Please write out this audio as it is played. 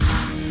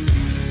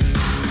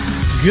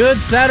Good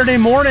Saturday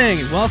morning,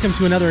 and welcome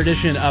to another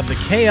edition of the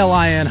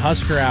KLIN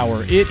Husker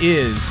Hour. It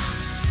is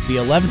the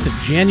 11th of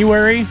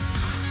January.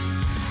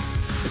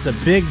 It's a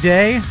big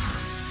day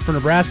for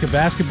Nebraska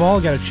basketball.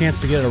 Got a chance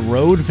to get a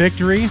road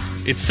victory.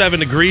 It's 7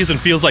 degrees and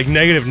feels like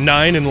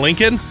 -9 in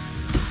Lincoln.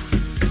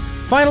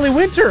 Finally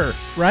winter,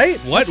 right?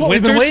 What? That's what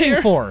we've been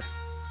waiting for.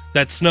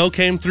 That snow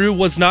came through,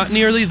 was not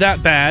nearly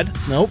that bad.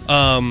 Nope.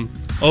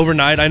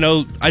 Overnight, I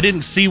know I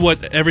didn't see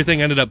what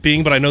everything ended up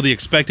being, but I know the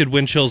expected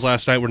wind chills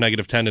last night were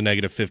 -10 to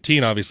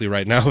 -15. Obviously,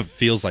 right now it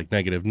feels like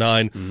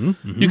 -9.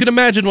 You can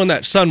imagine when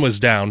that sun was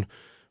down,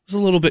 it was a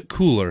little bit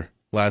cooler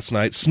last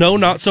night. Snow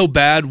not so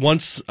bad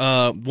once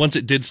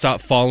it did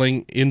stop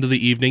falling into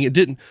the evening. It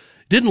didn't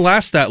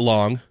last that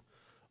long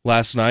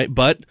last night,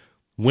 but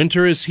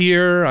winter is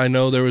here. I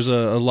know there was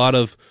a lot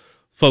of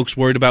folks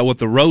worried about what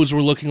the roads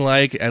were looking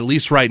like. At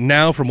least right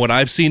now, from what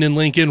I've seen in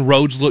Lincoln,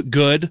 roads look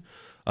good.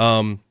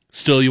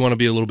 Still, you want to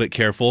be a little bit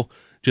careful,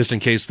 just in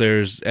case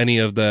there's any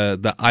of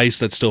the ice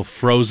that's still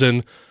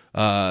frozen,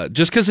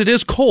 just because it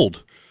is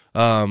cold.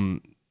 I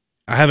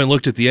haven't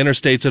looked at the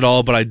interstates at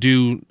all, but I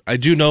do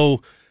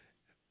know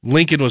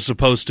Lincoln was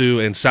supposed to,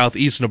 and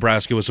southeast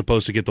Nebraska was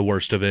supposed to get the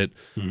worst of it,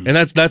 and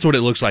that's what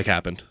it looks like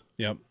happened.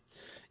 Yep.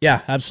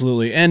 Yeah,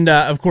 absolutely. And,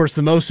 of course,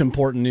 the most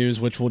important news,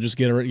 which we'll just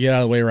get out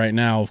of the way right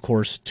now, of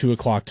course, 2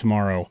 o'clock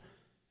tomorrow,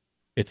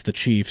 it's the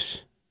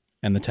Chiefs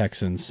and the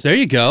Texans. There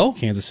you go.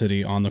 Kansas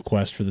City on the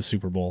quest for the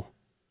Super Bowl.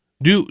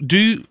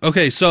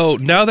 Okay, so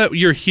now that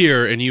you're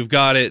here and you've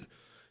got it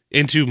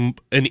into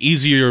an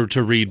easier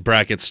to read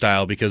bracket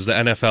style, because the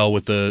NFL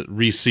with the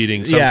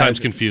reseeding sometimes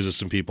confuses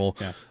some people.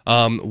 Yeah.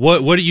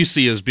 What do you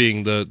see as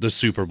being the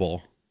Super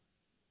Bowl?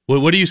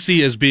 What do you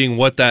see as being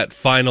what that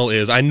final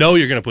is? I know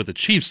you're going to put the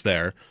Chiefs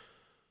there,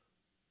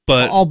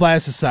 but all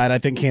bias aside, I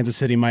think Kansas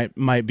City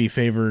might be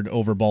favored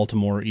over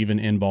Baltimore, even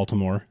in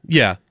Baltimore.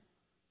 Yeah.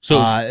 So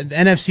the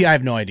NFC, I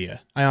have no idea.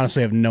 I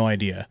honestly have no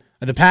idea.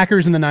 The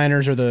Packers and the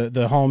Niners are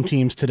the home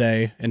teams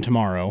today and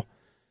tomorrow.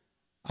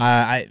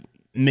 I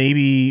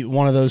maybe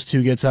one of those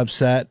two gets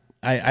upset.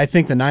 I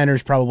think the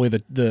Niners probably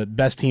the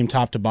best team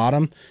top to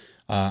bottom.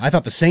 I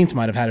thought the Saints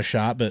might have had a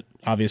shot, but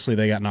obviously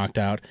they got knocked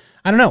out.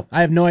 I don't know.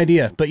 I have no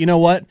idea. But you know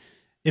what?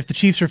 If the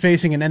Chiefs are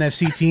facing an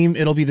NFC team,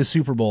 it'll be the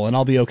Super Bowl, and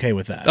I'll be okay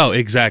with that. Oh,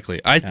 exactly.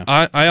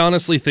 I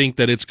honestly think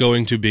that it's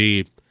going to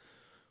be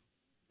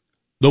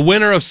the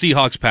winner of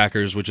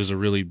Seahawks-Packers, which is a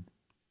really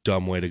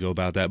dumb way to go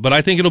about that. But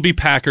I think it'll be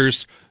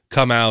Packers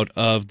come out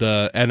of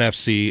the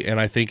NFC, and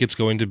I think it's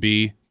going to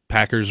be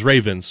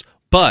Packers-Ravens.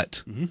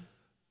 But,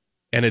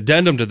 an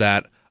addendum to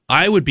that,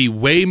 I would be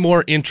way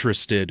more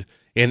interested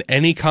in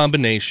any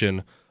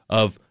combination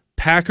of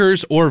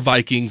Packers or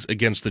Vikings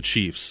against the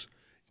Chiefs.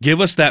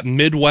 Give us that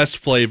Midwest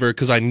flavor,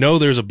 because I know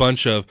there's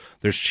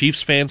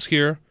Chiefs fans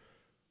here,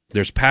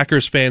 there's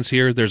Packers fans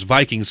here, there's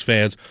Vikings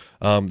fans,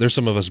 there's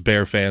some of us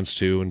Bear fans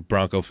too, and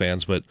Bronco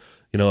fans, but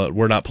you know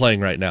we're not playing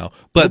right now.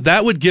 But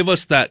that would give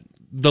us the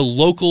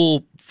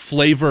local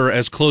flavor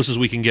as close as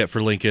we can get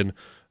for Lincoln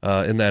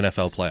in the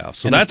NFL playoffs.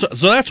 So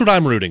that's what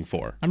I'm rooting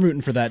for. I'm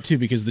rooting for that too,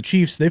 because the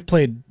Chiefs, they've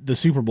played the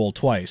Super Bowl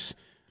twice.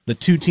 The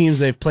two teams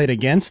they've played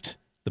against,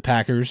 the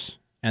Packers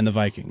and the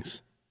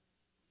Vikings.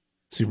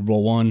 Super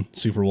Bowl I,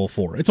 Super Bowl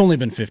IV. It's only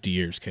been 50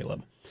 years,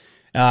 Caleb.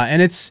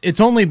 And it's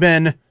only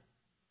been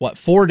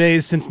 4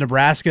 days since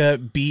Nebraska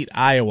beat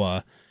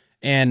Iowa,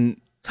 and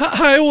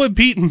Iowa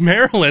beat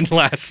Maryland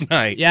last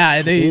night.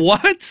 Yeah,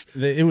 what?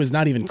 It was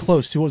not even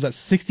close. What was that?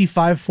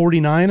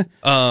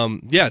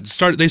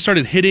 65-49. They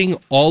started hitting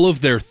all of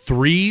their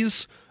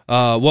threes.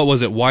 What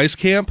was it?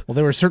 Wieskamp? Well,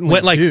 they were certainly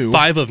went like due.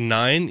 5 of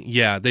 9.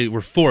 Yeah, they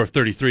were 4 of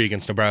 33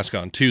 against Nebraska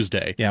on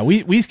Tuesday. Yeah,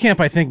 Wieskamp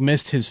I think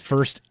missed his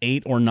first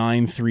 8 or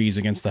 9 threes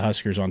against the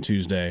Huskers on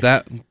Tuesday.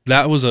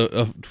 That was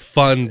a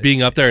fun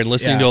being up there and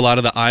listening to a lot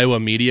of the Iowa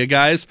media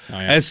guys. Oh,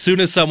 yeah. As soon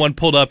as someone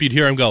pulled up, you'd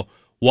hear him go,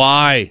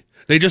 "Why?"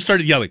 They just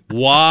started yelling,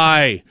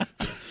 "Why?"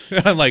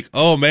 I'm like,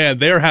 oh man,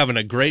 they're having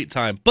a great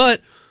time.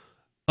 But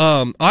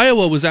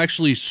Iowa was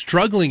actually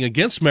struggling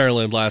against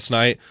Maryland last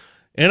night.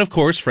 And, of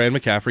course, Fran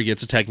McCaffrey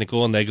gets a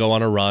technical, and they go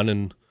on a run,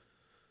 and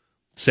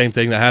same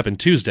thing that happened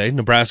Tuesday.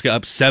 Nebraska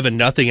up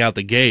 7-0 out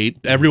the gate.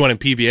 Everyone in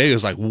PBA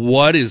was like,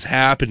 what is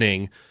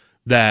happening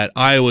that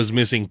Iowa's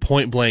missing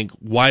point-blank,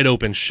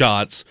 wide-open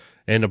shots,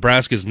 and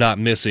Nebraska's not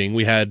missing?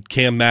 We had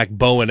Cam Mack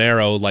bow and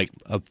arrow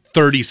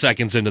 30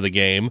 seconds into the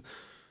game,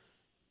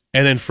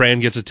 and then Fran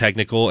gets a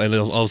technical, and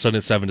all of a sudden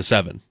it's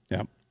 7-7.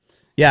 Yeah.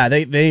 Yeah,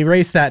 they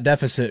erased that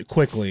deficit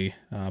quickly,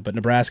 but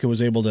Nebraska was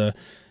able to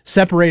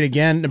separate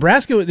again.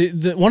 Nebraska,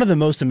 one of the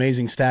most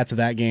amazing stats of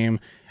that game,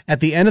 at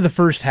the end of the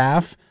first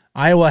half,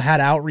 Iowa had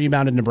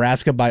out-rebounded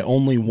Nebraska by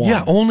only 1.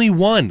 Yeah, only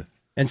 1.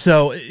 And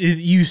so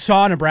you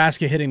saw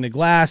Nebraska hitting the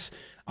glass.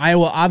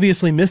 Iowa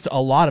obviously missed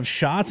a lot of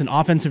shots, and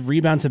offensive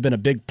rebounds have been a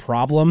big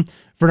problem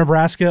for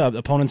Nebraska.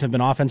 Opponents have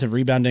been offensive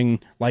rebounding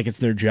like it's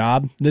their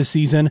job this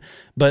season,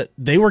 but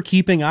they were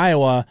keeping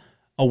Iowa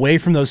away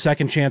from those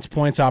second chance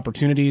points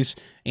opportunities,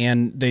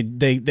 and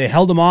they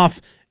held them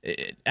off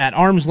at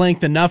arm's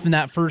length enough in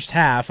that first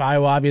half.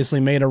 Iowa obviously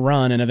made a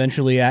run and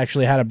eventually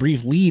actually had a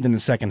brief lead in the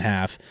second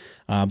half,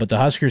 but the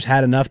Huskers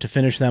had enough to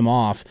finish them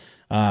off.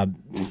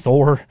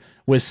 Thor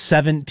was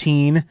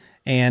 17,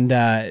 and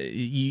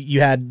you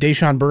had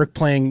Deshaun Burke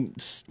playing.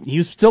 He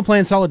was still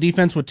playing solid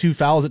defense with 2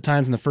 fouls at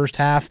times in the first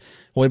half.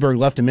 Hoiberg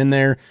left him in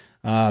there.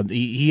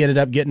 He ended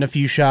up getting a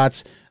few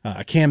shots.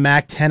 Cam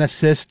Mack, 10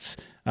 assists.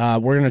 We're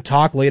going to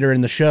talk later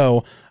in the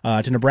show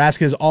to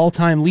Nebraska's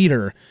all-time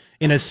leader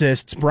in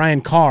assists,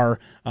 Brian Carr.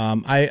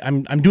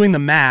 I'm doing the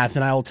math,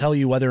 and I will tell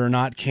you whether or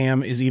not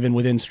Cam is even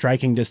within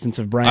striking distance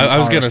of Brian Carr.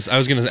 I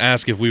was gonna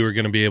ask if we were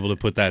gonna be able to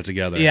put that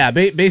together. Yeah,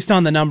 based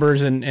on the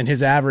numbers and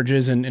his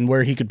averages and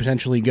where he could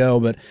potentially go.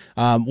 But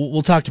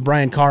we'll talk to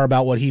Brian Carr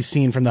about what he's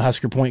seen from the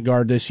Husker point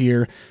guard this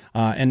year.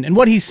 And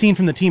what he's seen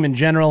from the team in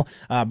general.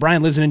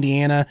 Brian lives in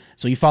Indiana,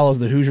 so he follows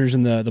the Hoosiers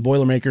and the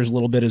Boilermakers a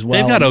little bit as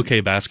well. They've got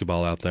okay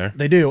basketball out there.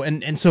 They do,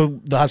 and so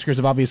the Huskers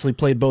have obviously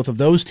played both of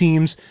those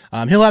teams.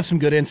 He'll have some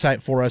good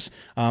insight for us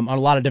on a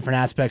lot of different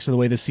aspects of the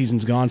way this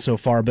season's gone so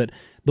far. But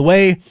the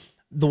way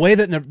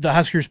that the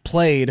Huskers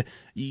played,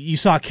 you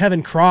saw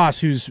Kevin Cross,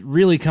 who's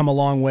really come a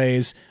long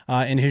ways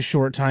in his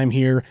short time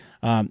here,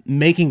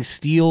 making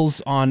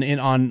steals on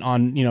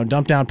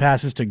dump down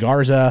passes to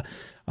Garza.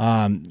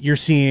 You're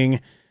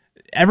seeing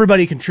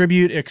everybody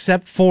contribute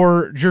except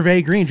for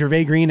Gervais Green.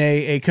 Gervais Green,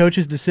 a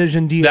coach's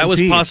decision DNP. That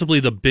was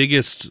possibly the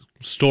biggest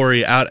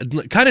story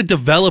kind of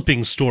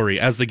developing story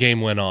as the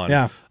game went on.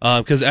 Yeah.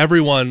 Because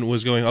everyone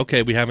was going,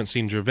 okay, we haven't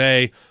seen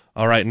Gervais.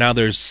 All right, now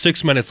there's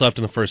 6 minutes left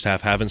in the first half,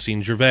 haven't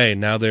seen Gervais.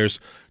 Now there's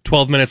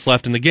 12 minutes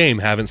left in the game,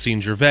 haven't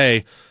seen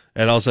Gervais.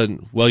 And all of a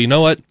sudden, well, you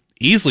know what?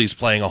 Easley's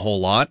playing a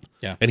whole lot.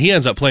 Yeah. And he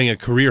ends up playing a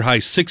career-high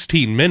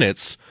 16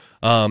 minutes.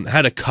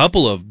 Had a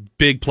couple of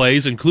big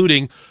plays,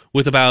 including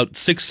with about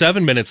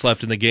 6-7 minutes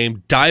left in the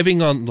game,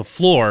 diving on the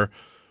floor,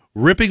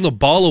 ripping the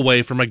ball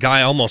away from a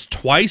guy almost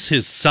twice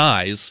his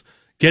size,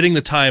 getting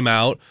the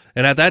timeout.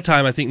 And at that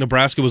time, I think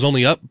Nebraska was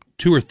only up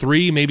 2 or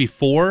 3, maybe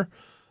 4.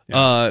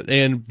 Yeah.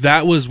 And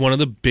that was one of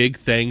the big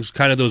things,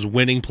 kind of those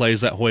winning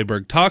plays that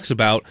Hoiberg talks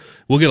about.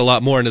 We'll get a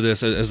lot more into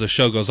this as the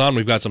show goes on.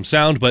 We've got some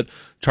sound, but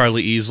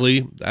Charlie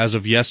Easley, as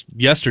of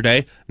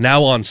yesterday,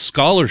 now on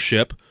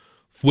scholarship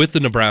with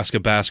the Nebraska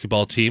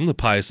basketball team, the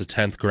Pius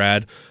X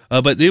grad.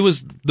 But it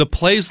was the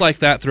plays like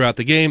that throughout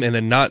the game, and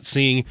then not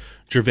seeing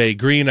Gervais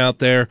Green out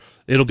there.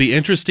 It'll be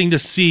interesting to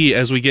see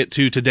as we get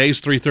to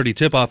today's 3:30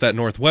 tip-off at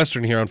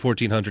Northwestern here on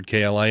 1400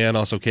 KLIN,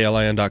 also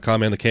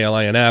KLIN.com and the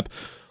KLIN app.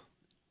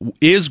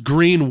 Is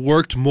Green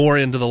worked more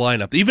into the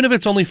lineup, even if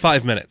it's only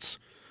 5 minutes?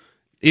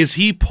 Is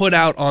he put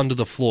out onto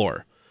the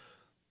floor?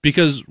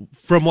 Because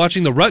from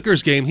watching the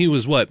Rutgers game, he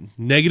was,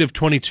 negative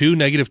 22,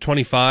 negative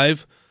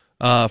 25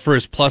 for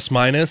his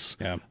plus-minus.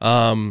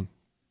 Yeah.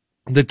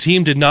 The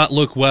team did not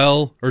look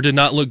well, or did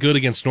not look good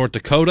against North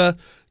Dakota,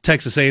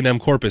 Texas A&M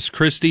Corpus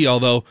Christi,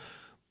 although,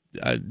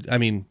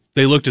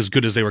 they looked as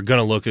good as they were going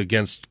to look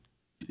against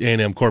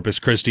A&M Corpus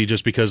Christi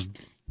just because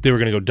they were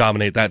going to go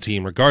dominate that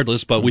team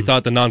regardless, but we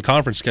thought the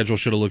non-conference schedule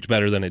should have looked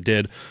better than it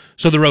did.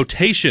 So the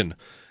rotation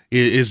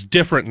is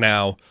different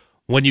now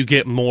when you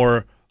get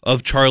more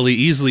of Charlie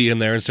Easley in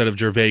there instead of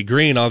Gervais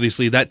Green.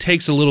 Obviously, that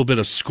takes a little bit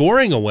of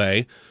scoring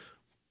away,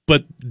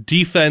 but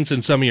defense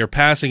and some of your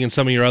passing and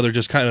some of your other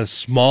just kind of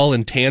small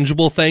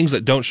intangible things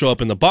that don't show up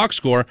in the box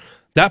score,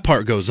 that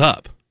part goes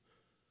up.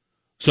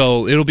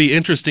 So it'll be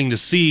interesting to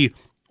see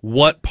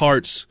what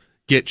parts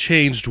get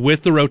changed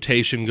with the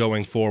rotation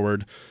going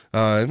forward.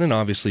 And then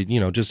obviously,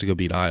 just to go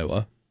beat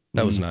Iowa.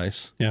 That was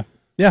nice. Yeah.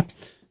 Yeah.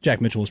 Jack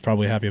Mitchell was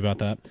probably happy about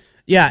that.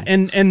 Yeah,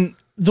 and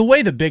the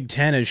way the Big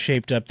Ten is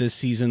shaped up this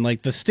season,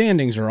 like the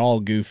standings are all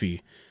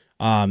goofy.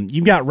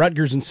 You've got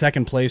Rutgers in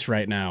second place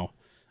right now.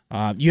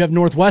 You have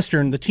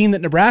Northwestern, the team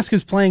that Nebraska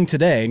is playing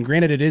today, and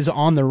granted it is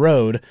on the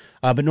road,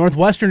 but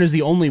Northwestern is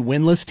the only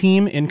winless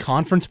team in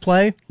conference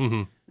play.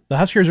 Mm-hmm. The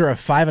Huskers are a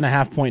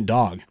 5.5-point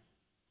dog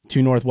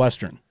to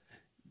Northwestern.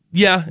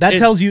 Yeah, that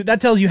tells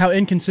you how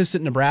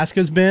inconsistent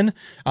Nebraska's been,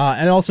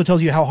 and it also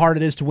tells you how hard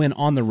it is to win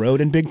on the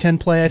road in Big Ten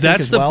play. I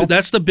think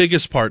that's the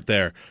biggest part.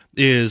 There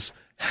is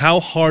how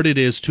hard it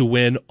is to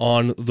win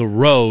on the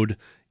road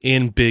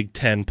in Big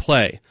Ten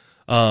play.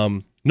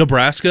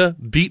 Nebraska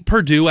beat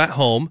Purdue at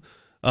home,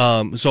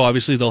 so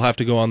obviously they'll have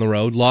to go on the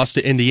road. Lost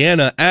to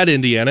Indiana at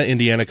Indiana.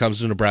 Indiana comes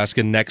to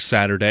Nebraska next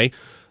Saturday,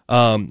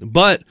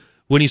 but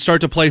when you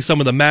start to play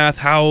some of the math,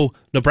 how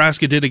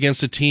Nebraska did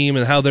against a team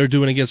and how they're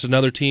doing against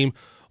another team.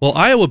 Well,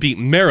 Iowa beat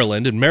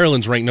Maryland, and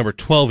Maryland's ranked number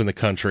 12 in the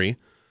country.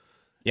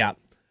 Yeah.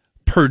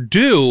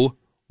 Purdue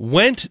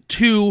went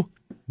to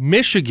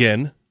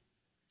Michigan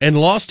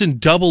and lost in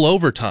double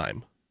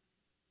overtime.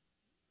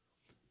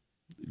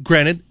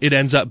 Granted, it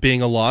ends up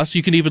being a loss.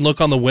 You can even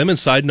look on the women's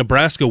side.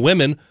 Nebraska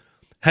women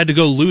had to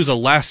go lose a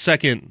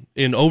last-second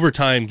in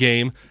overtime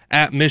game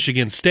at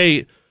Michigan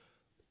State.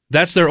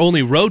 That's their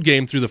only road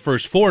game through the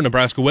first 4.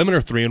 Nebraska women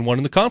are 3-1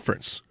 in the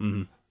conference.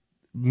 Mm-hmm.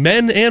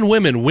 Men and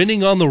women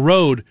winning on the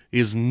road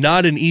is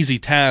not an easy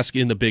task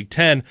in the Big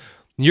Ten.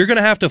 You're going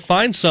to have to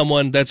find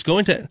someone there's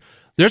going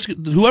there's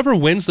whoever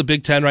wins the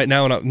Big Ten right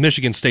now, and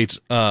Michigan State's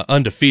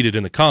undefeated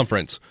in the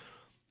conference.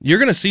 You're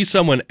going to see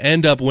someone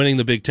end up winning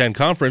the Big Ten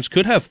conference,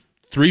 could have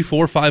 3,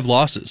 4, 5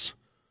 losses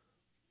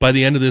by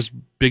the end of this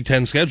Big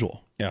Ten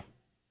schedule.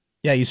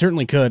 Yeah, you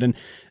certainly could. And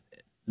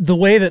the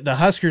way that the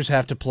Huskers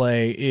have to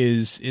play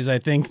is I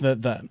think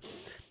that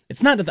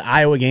it's not that the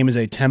Iowa game is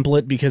a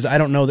template, because I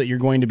don't know that you're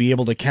going to be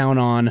able to count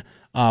on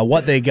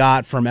what they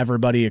got from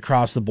everybody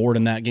across the board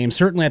in that game.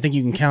 Certainly, I think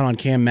you can count on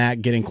Cam Mack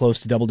getting close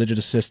to double-digit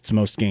assists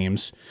most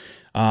games.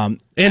 And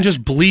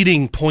just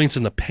bleeding points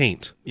in the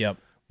paint. Yep.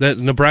 That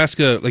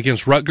Nebraska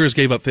against Rutgers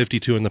gave up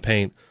 52 in the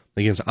paint.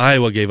 Against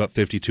Iowa gave up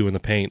 52 in the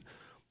paint.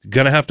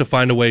 Going to have to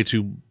find a way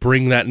to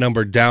bring that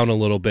number down a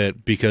little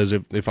bit, because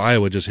if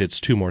Iowa just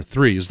hits 2 more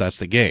threes, that's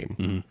the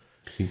game.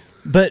 Mm-hmm.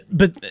 But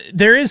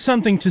there is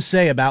something to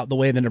say about the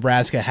way that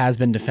Nebraska has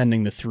been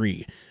defending the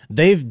 3.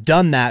 They've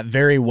done that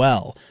very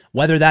well.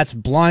 Whether that's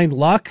blind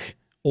luck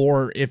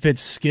or if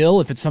it's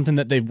skill, if it's something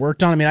that they've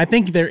worked on. I mean, I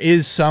think there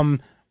is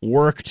some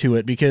work to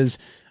it, because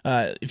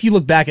if you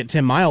look back at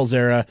Tim Miles'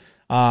 era,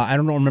 I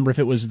don't remember if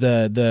it was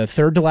the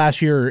third to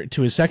last year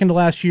to his second to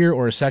last year,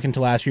 or a second to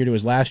last year to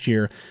his last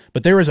year,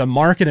 but there was a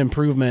marked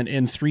improvement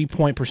in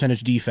 3-point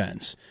percentage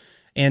defense.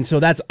 And so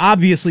that's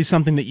obviously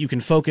something that you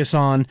can focus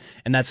on,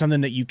 and that's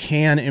something that you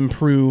can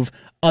improve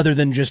other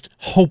than just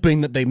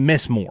hoping that they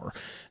miss more.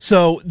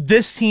 So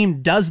this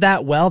team does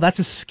that well. That's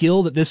a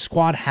skill that this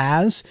squad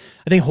has.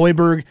 I think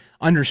Hoiberg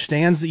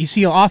understands that. You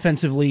see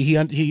offensively,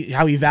 he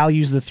how he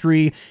values the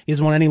 3. He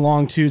doesn't want any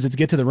long twos. It's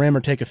get to the rim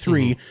or take a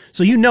 3. Mm-hmm.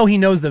 So he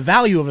knows the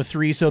value of a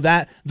 3, so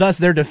that thus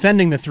they're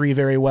defending the 3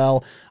 very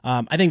well.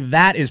 I think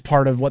that is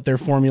part of what their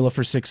formula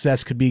for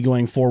success could be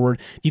going forward.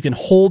 You can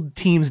hold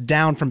teams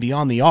down from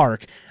beyond the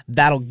arc.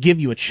 That'll give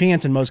you a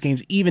chance in most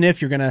games, even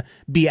if you're going to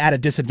be at a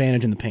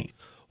disadvantage in the paint.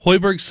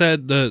 Hoiberg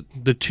said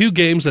the 2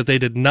 games that they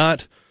did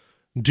not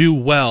do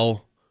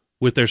well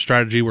with their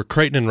strategy were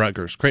Creighton and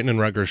Rutgers. Creighton and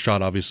Rutgers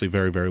shot obviously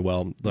very, very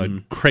well.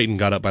 Creighton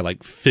got up by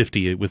like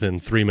 50 within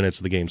 3 minutes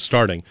of the game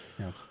starting.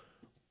 Yeah.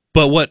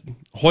 But what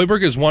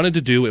Hoiberg has wanted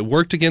to do, it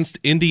worked against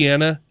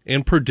Indiana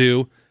and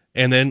Purdue,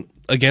 and then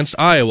against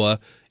Iowa,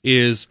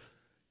 is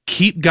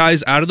keep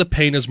guys out of the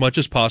paint as much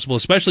as possible,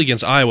 especially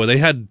against Iowa. They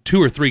had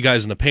 2 or 3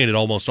 guys in the paint at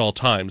almost all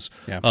times.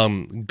 Yeah.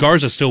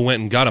 Garza still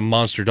went and got a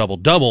monster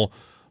double-double,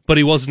 but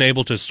he wasn't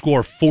able to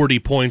score 40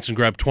 points and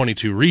grab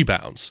 22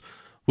 rebounds,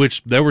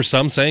 which there were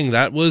some saying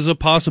that was a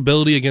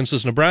possibility against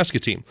this Nebraska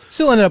team.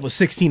 Still ended up with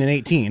 16 and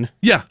 18.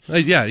 Yeah,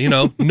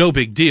 no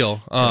big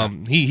deal.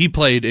 He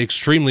played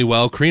extremely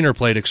well. Kriener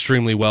played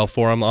extremely well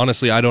for him.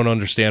 Honestly, I don't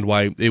understand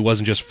why it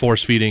wasn't just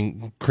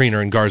force-feeding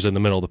Kriener and Garza in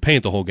the middle of the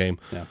paint the whole game.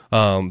 Yeah.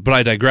 But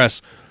I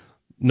digress.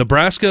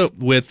 Nebraska,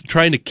 with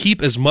trying to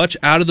keep as much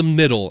out of the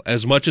middle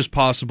as much as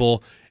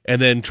possible,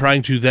 and then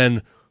trying to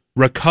then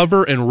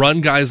recover and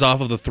run guys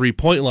off of the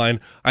 3-point line,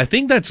 I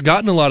think that's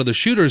gotten a lot of the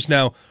shooters.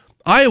 Now,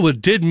 Iowa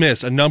did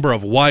miss a number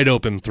of wide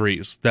open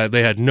threes that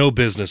they had no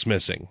business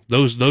missing.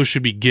 Those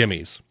should be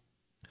gimmies.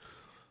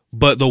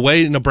 But the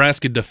way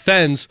Nebraska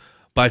defends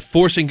by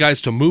forcing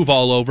guys to move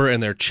all over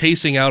and they're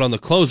chasing out on the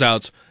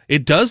closeouts,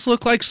 it does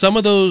look like some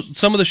of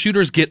the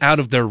shooters get out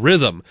of their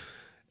rhythm.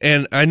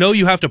 And I know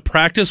you have to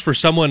practice for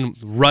someone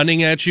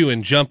running at you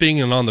and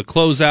jumping and on the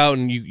closeout,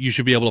 and you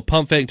should be able to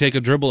pump fake, take a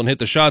dribble, and hit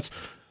the shots.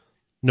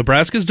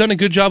 Nebraska's done a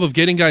good job of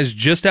getting guys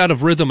just out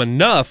of rhythm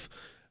enough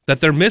that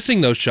they're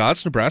missing those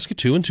shots. Nebraska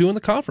 2-2 in the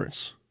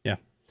conference.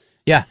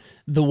 Yeah.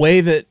 The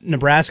way that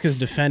Nebraska's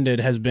defended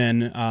has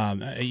been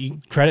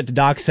credit to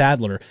Doc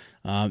Sadler.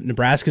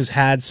 Nebraska's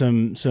had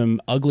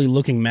some ugly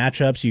looking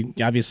matchups. You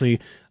obviously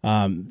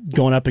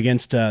going up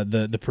against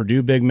the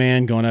Purdue big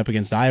man, going up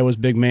against Iowa's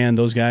big man.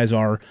 Those guys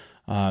are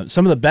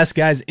some of the best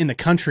guys in the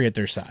country at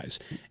their size.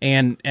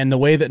 And the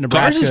way that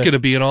Nebraska Garza's going to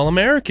be an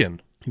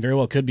All-American. Very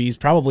well could be. He's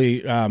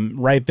probably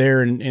right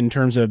there in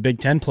terms of Big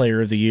Ten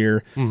Player of the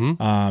Year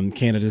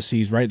candidacy.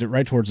 He's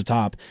right towards the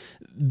top.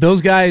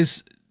 Those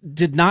guys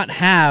did not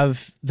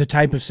have the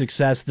type of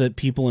success that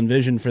people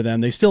envisioned for them.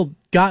 They still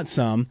got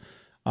some.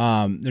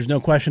 There's no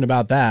question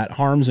about that.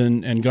 Harms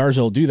and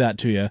Garza will do that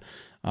to you.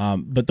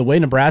 But the way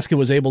Nebraska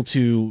was able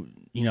to,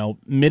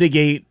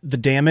 mitigate the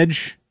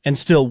damage and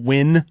still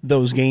win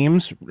those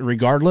games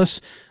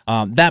regardless,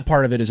 that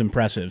part of it is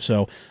impressive.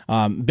 So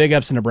big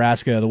ups to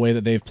Nebraska, the way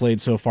that they've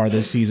played so far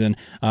this season.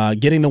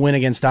 Getting the win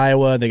against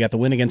Iowa, they got the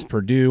win against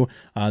Purdue.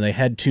 They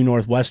head to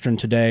Northwestern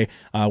today.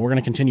 We're going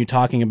to continue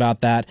talking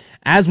about that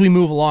as we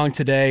move along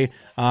today,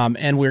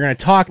 and we're going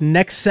to talk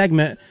next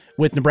segment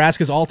with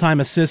Nebraska's all-time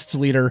assists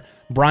leader,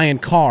 Brian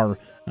Carr.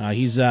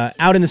 He's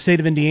out in the state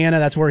of Indiana.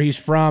 That's where he's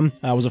from.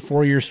 Was a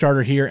 4-year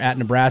starter here at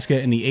Nebraska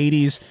in the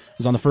 80s.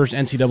 Was on the first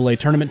NCAA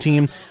tournament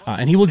team.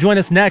 And he will join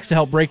us next to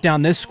help break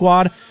down this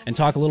squad and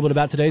talk a little bit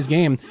about today's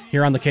game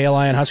here on the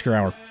KLIN Husker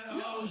Hour.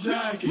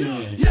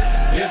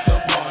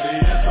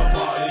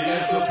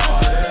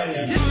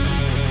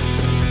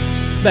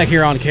 Back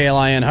here on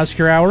KLIN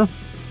Husker Hour.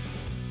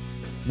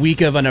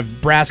 Week of a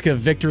Nebraska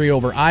victory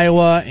over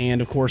Iowa.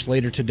 And, of course,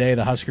 later today,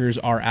 the Huskers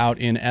are out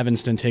in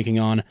Evanston taking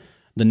on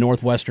the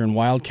Northwestern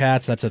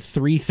Wildcats. That's a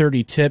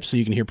 3:30 tip, so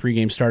you can hear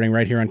pregame starting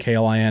right here on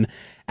KLIN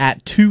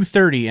at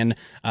 2:30. And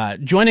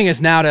joining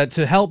us now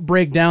to help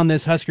break down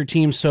this Husker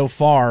team so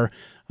far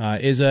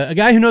is a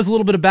guy who knows a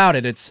little bit about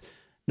it. It's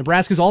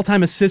Nebraska's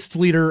all-time assists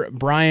leader,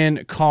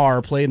 Brian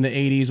Carr, played in the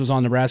 80s, was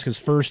on Nebraska's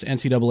first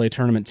NCAA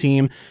tournament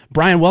team.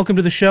 Brian, welcome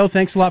to the show.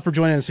 Thanks a lot for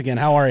joining us again.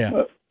 How are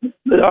you?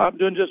 I'm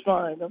doing just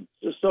fine. I'm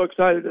just so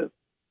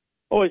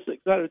always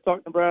excited to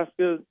talk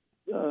Nebraska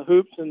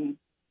hoops and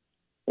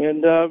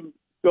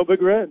go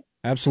Big Red.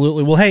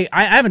 Absolutely. Well, hey,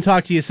 I haven't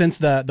talked to you since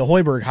the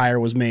Hoiberg hire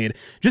was made.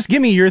 Just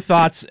give me your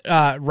thoughts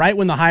right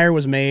when the hire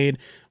was made,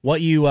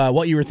 what you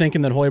were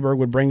thinking that Hoiberg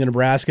would bring to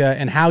Nebraska,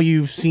 and how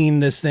you've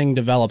seen this thing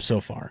develop so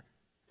far.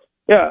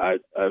 Yeah,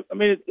 I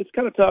mean, it's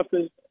kind of tough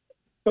because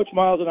Coach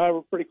Miles and I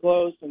were pretty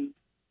close, and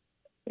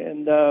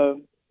I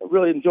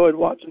really enjoyed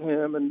watching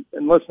him and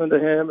listening to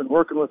him and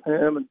working with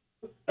him and,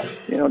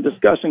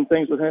 discussing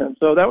things with him.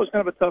 So that was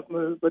kind of a tough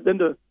move. But then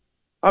to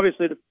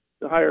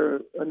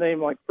hire a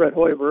name like Fred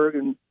Hoiberg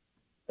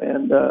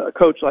and a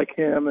coach like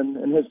him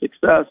and his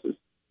success it's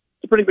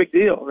a pretty big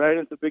deal, right?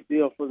 It's a big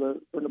deal for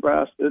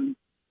Nebraska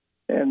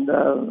and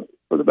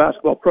for the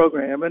basketball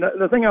program. And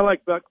the thing I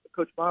like about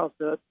Coach Miles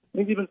said,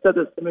 he even said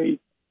this to me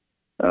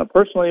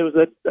personally, was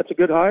that that's a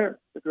good hire.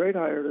 It's a great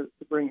hire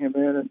to bring him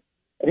in.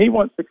 And he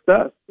wants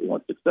success. He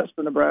wants success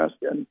for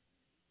Nebraska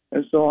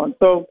and so on.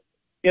 So,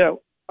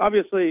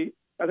 obviously,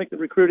 I think the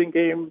recruiting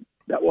game,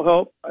 that will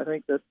help. I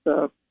think that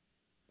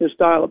his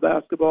style of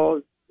basketball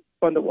is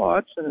fun to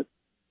watch, and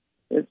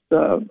it's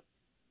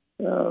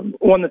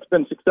one that's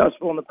been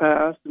successful in the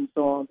past and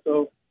so on.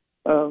 So,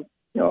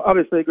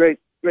 obviously a great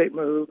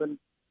move,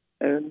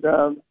 and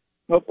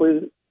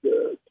hopefully,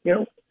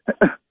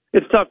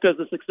 it's tough because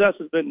the success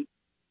has been,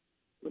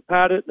 we've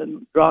had it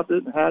and dropped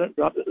it and had it,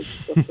 dropped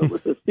it over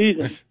this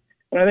season.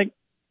 And I think,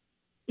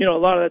 a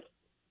lot of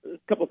that's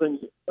a couple of things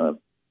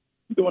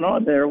going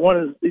on there. One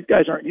is these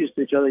guys aren't used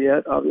to each other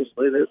yet.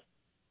 Obviously, there's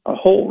a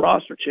whole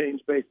roster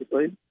change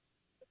basically,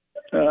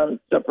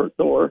 except for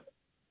Thor.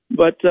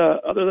 But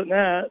other than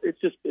that, it's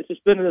just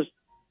been this,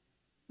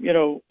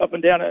 up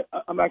and down.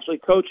 I'm actually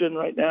coaching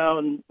right now,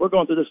 and we're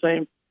going through the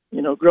same,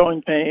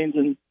 growing pains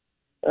and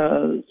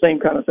same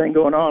kind of thing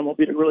going on. We'll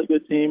beat a really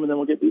good team, and then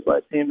we'll get beat by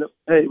a team that,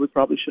 hey, we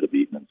probably should have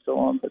beaten, and so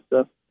on.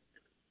 But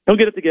he'll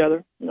get it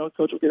together.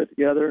 Coach will get it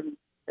together,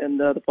 and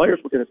the players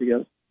will get it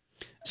together.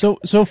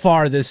 So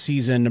far this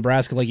season,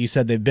 Nebraska, like you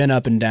said, they've been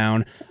up and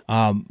down.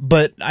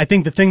 But I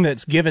think the thing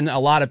that's given a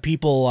lot of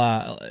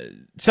people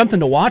something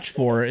to watch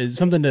for, is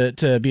something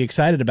to be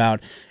excited about,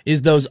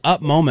 is those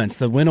up moments,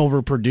 the win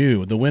over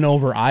Purdue, the win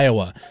over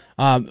Iowa.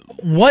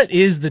 What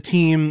is a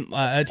team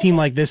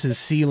like this'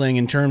 ceiling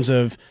in terms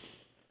of,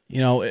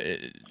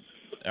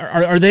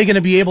 are they going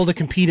to be able to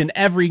compete in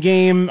every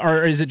game,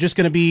 or is it just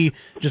going to be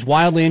just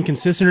wildly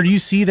inconsistent, or do you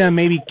see them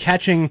maybe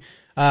catching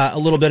a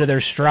little bit of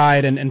their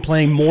stride and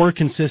playing more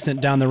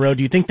consistent down the road?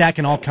 Do you think that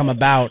can all come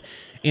about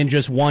in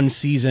just one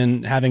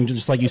season, having,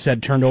 just like you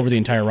said, turned over the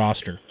entire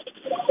roster?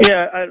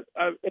 Yeah,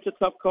 it's a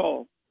tough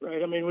call,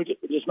 right? I mean, we're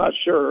just not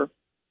sure.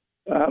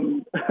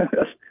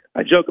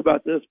 I joke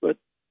about this, but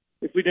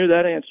if we knew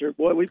that answer,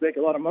 boy, we'd make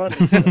a lot of money.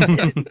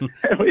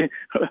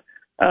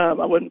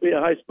 I wouldn't be a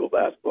high school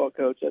basketball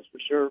coach, that's for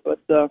sure. But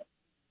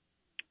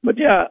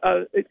yeah,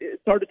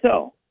 it's hard to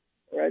tell,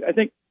 right? I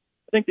think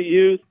the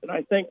youth and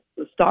I think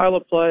the style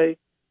of play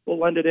will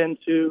lend it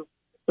into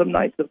some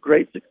nights of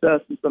great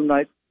success and some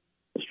nights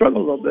of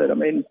struggle a little bit. I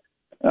mean,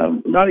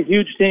 not a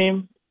huge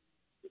team,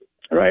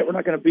 right? We're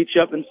not going to beat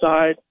you up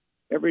inside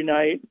every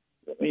night.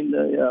 I mean,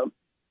 the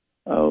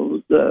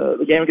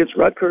game against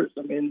Rutgers,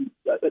 I mean,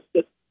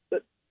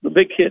 the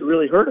big kid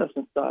really hurt us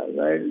inside,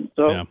 right? And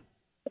so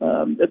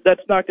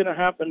that's not going to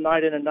happen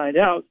night in and night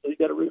out. So you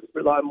got to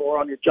rely more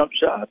on your jump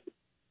shots,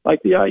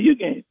 like the IU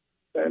game.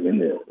 I mean,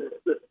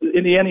 the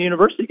Indiana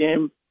University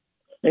game,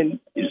 and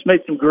you just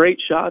made some great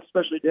shots,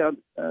 especially down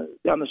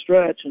the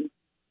stretch. And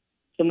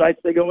some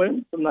nights they go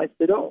in, some nights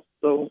they don't.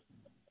 So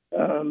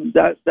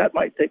that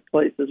might take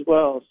place as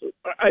well. So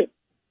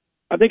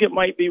I think it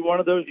might be one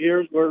of those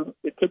years where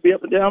it could be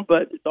up and down,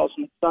 but it's also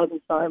an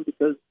exciting time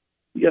because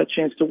you got a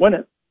chance to win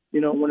it,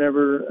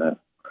 whenever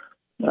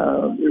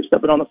you're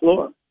stepping on the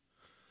floor.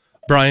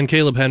 Brian,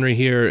 Caleb Henry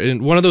here.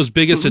 And one of those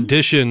biggest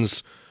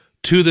additions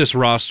to this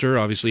roster,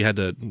 obviously had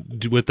to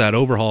do with that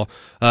overhaul.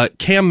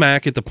 Cam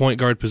Mack at the point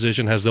guard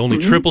position has the only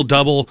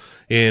triple-double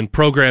in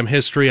program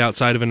history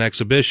outside of an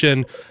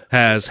exhibition,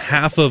 has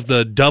half of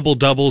the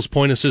double-doubles,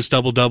 point assist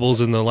double-doubles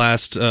in the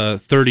last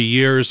 30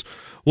 years.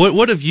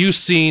 What have you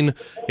seen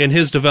in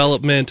his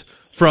development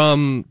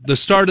from the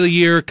start of the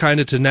year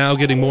kind of to now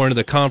getting more into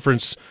the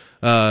conference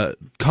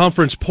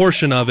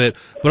portion of it,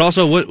 but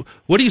also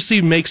what do you see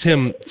makes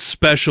him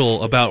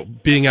special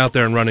about being out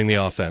there and running the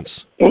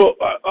offense? Well,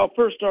 I'll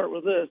first start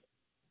with this.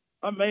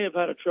 I may have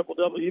had a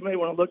triple-double. You may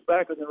want to look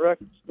back on the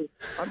records.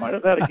 I might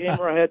have had a game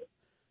where I had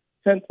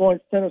 10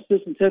 points, 10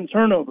 assists, and 10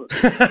 turnovers.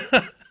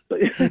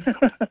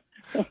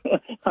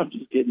 I'm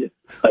just kidding you.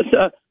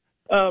 But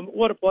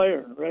what a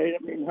player, right? I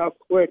mean, how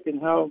quick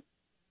and how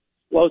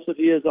explosive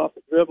he is off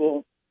the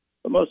dribble,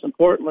 but most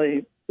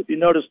importantly, if you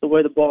notice the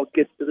way the ball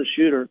gets to the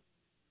shooter,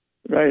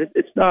 right?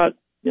 It's not,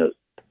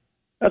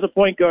 as a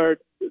point guard,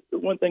 the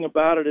one thing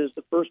about it is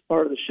the first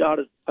part of the shot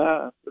is the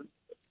pass.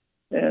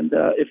 And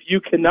if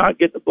you cannot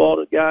get the ball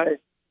to the guy,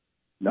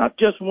 not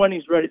just when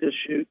he's ready to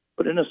shoot,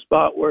 but in a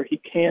spot where he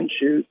can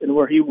shoot and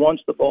where he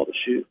wants the ball to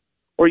shoot,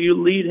 or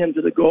you lead him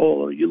to the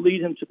goal, or you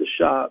lead him to the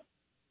shot.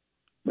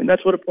 I mean,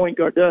 that's what a point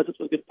guard does. That's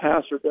what a good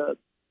passer does.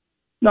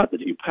 Not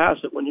that you pass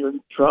it when you're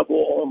in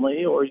trouble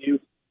only, or you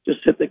just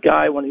hit the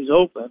guy when he's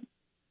open.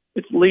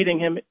 It's leading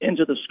him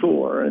into the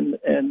score, and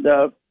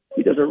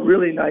he does a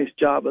really nice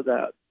job of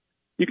that.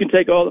 You can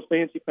take all the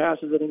fancy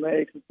passes that he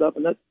makes and stuff,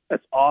 and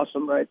that's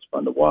awesome, right? It's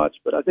fun to watch.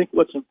 But I think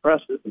what's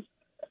impressive is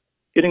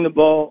getting the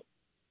ball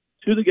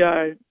to the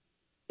guy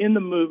in the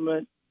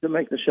movement to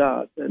make the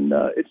shot. And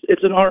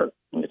it's an art.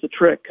 It's a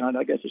trick, kind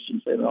of. I guess I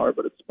shouldn't say an art,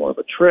 but it's more of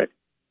a trick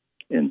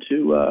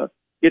into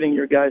getting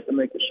your guys to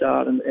make the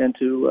shot and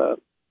to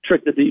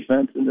trick the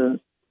defense into,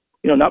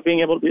 not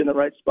being able to be in the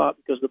right spot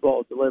because the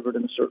ball is delivered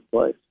in a certain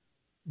place.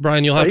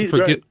 Brian, you'll have to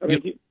forget.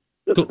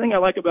 The thing I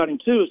like about him,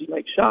 too, is he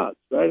makes shots,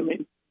 right? I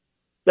mean,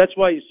 that's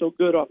why he's so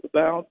good off the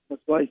bounce.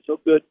 That's why he's so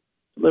good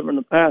delivering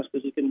the pass,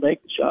 because he can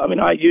make the shot. I mean,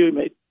 IU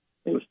made,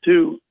 it was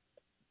two.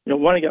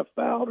 One he got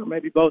fouled, or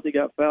maybe both he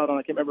got fouled on.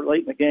 I can't remember,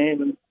 late in the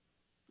game,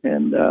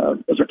 and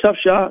those are tough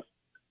shots,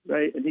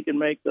 right? And he can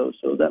make those.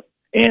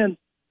 And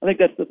I think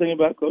that's the thing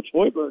about Coach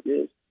Hoiberg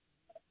is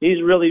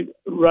he's really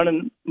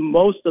running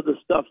most of the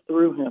stuff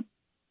through him,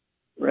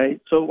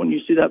 right? So when you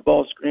see that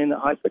ball screen, the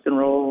high pick and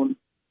roll,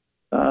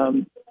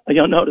 and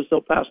you'll notice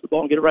they'll pass the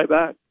ball and get it right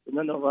back, and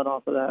then they'll run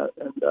off of that.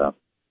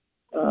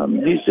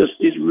 And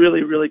he's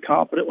really, really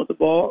confident with the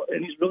ball,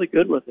 and he's really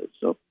good with it.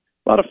 So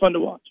a lot of fun to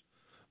watch.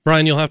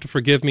 Brian, you'll have to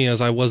forgive me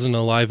as I wasn't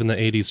alive in the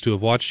 80s to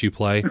have watched you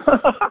play.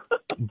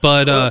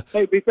 But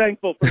hey, be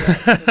thankful for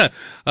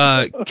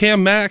that.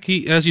 Cam Mack,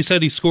 as you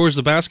said, he scores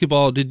the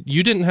basketball.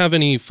 You didn't have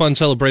any fun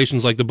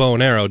celebrations like the bow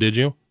and arrow, did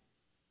you?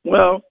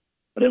 Well,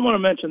 I didn't want to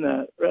mention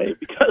that, right?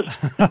 Because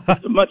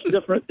it's a much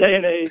different day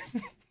and age.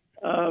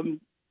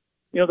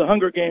 The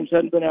Hunger Games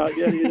hadn't been out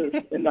yet either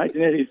in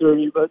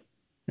 1983, but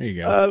there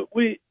you go.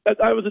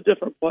 I was a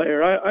different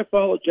player. I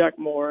followed Jack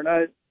Moore,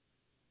 and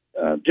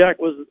Jack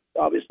was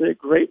obviously a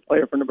great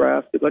player for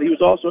Nebraska, but he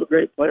was also a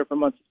great player for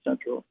Muncie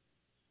Central.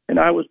 And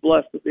I was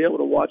blessed to be able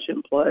to watch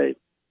him play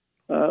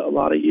a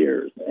lot of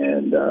years.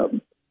 And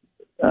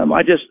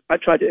I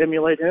tried to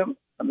emulate him.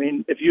 I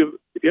mean, if you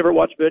ever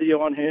watch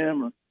video on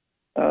him,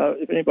 or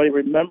if anybody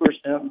remembers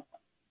him,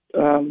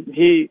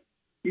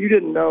 you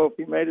didn't know if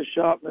he made a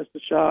shot, missed a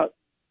shot,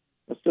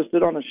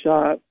 assisted on a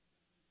shot,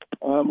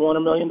 won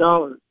 $1 million,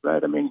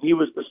 right? I mean, he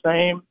was the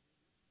same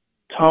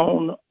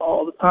tone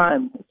all the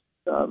time.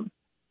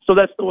 So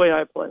that's the way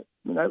I play.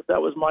 I mean,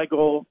 that was my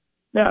goal.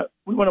 Yeah,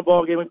 we won a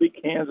ball game, we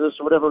beat Kansas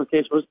or whatever the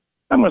case was.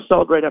 I'm going to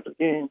celebrate after the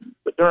game,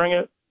 but during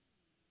it,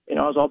 it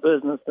was all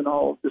business and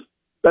all. Just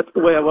that's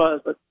the way I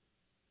was. But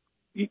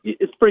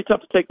it's pretty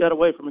tough to take that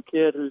away from a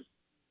kid who's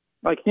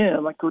like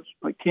him, like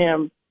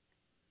Cam,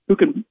 who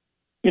can,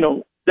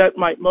 that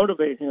might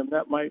motivate him,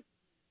 that might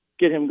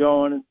get him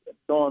going and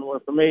going.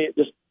 Where for me,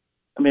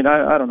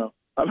 I don't know.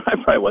 I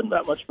probably wasn't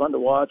that much fun to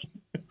watch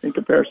in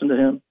comparison to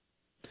him.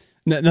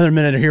 Another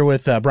minute here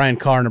with Brian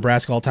Carr,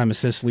 Nebraska all-time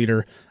assist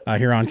leader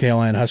here on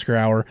KLN Husker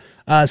Hour.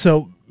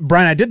 So,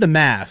 Brian, I did the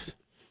math.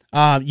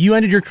 You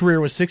ended your career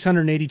with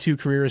 682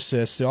 career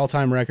assists, the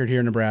all-time record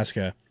here in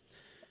Nebraska.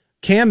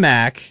 Cam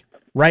Mack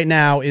right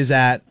now is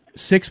at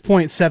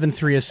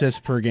 6.73 assists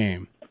per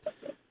game.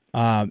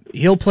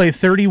 He'll play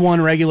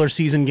 31 regular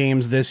season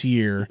games this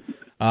year.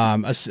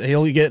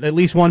 He'll get at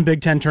least one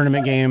Big Ten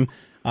tournament game,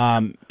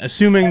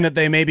 assuming that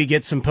they maybe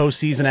get some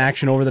postseason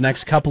action over the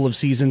next couple of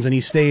seasons, and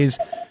he stays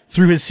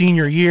through his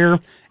senior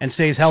year and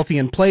stays healthy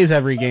and plays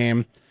every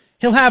game.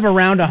 He'll have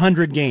around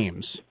 100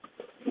 games.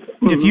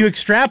 Mm-hmm. If you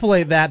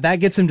extrapolate that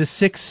gets him to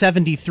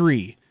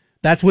 673.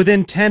 That's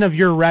within 10 of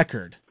your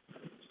record.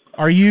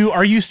 Are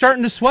you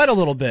starting to sweat a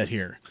little bit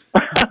here?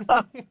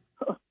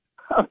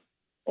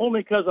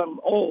 Only because I'm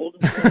old.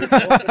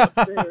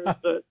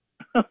 But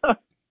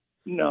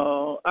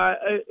no,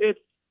 it's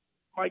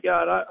my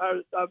God.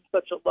 I'm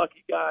such a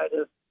lucky guy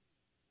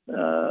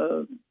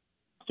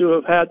to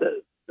have had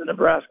the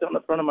Nebraska on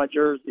the front of my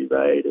jersey,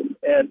 right?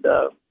 And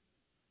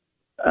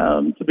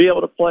to be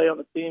able to play on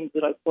the teams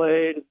that I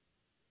played.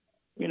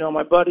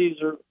 My buddies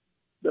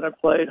that I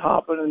played,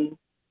 Hoppin and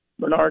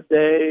Bernard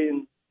Day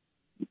and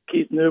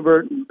Keith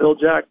Newbert and Bill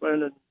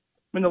Jackman,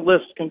 and the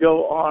list can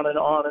go on and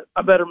on.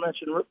 I better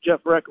mention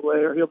Jeff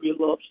Reckaway, or he'll be a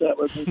little upset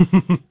with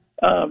me.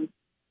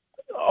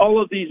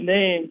 All of these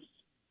names,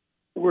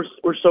 we're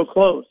so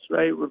close,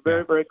 right? We're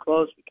very, very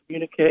close. We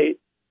communicate.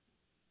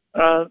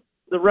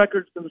 The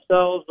records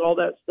themselves, all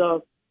that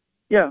stuff,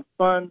 yeah,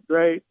 fun,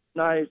 great,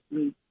 nice,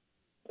 and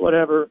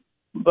whatever.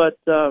 But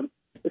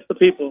it's the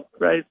people,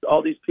 right? It's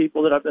all these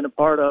people that I've been a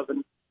part of.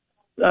 And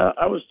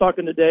I was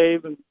talking to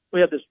Dave, and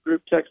we had this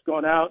group text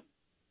going out.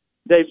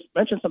 Dave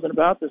mentioned something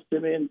about this to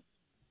me, and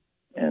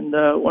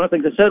one of the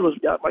things I said was,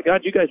 my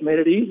God, you guys made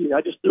it easy.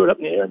 I just threw it up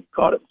in the air and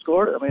caught it and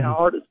scored it. I mean, how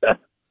hard is that?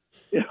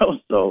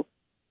 So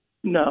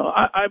no,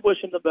 I wish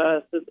him the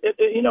best. And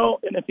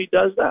if he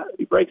does that, if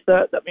he breaks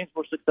that, that means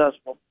we're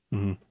successful,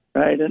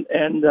 right?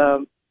 And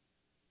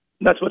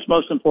that's what's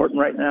most important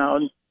right now.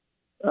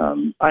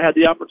 And I had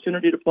the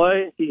opportunity to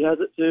play. He has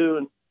it too,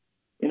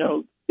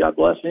 and God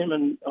bless him,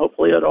 and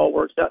hopefully it all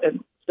works out.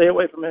 And stay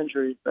away from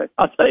injuries. Right?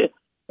 I'll tell you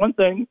one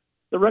thing: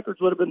 the records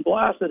would have been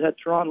blasted had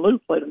Teron Lue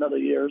played another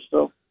year.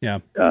 So yeah,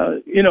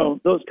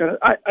 those kind of.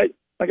 I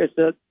like I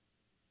said.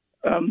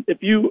 If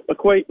you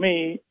equate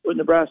me with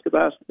Nebraska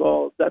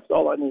basketball, that's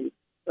all I need.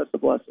 That's a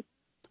blessing.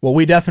 Well,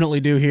 we definitely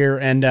do here,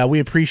 and we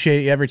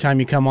appreciate you every time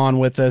you come on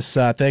with us.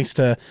 Thanks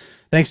to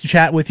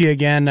chat with you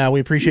again.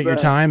 We appreciate your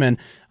time, and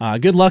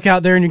good luck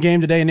out there in your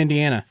game today in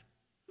Indiana.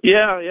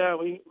 Yeah,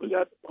 we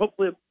got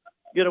hopefully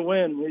get a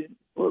win.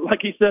 Like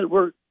he said,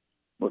 we're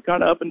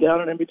kind of up and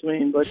down and in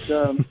between, but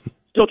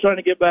still trying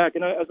to get back.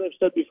 And as I've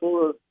said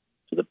before,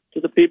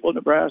 to the people of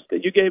Nebraska,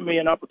 you gave me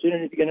an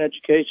opportunity to get an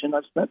education.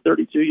 I've spent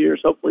 32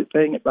 years hopefully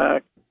paying it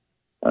back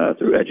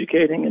through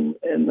educating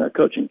and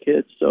coaching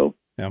kids. So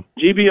yeah.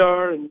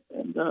 GBR,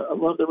 and I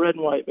love the red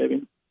and white,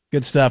 baby.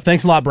 Good stuff.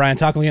 Thanks a lot, Brian.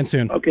 Talk again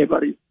soon. Okay,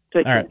 buddy.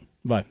 Take care. All right.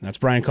 Bye. That's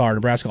Brian Carr,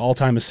 Nebraska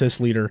all-time assist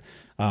leader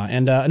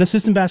and an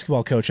assistant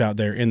basketball coach out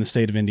there in the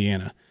state of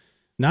Indiana.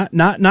 Not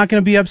going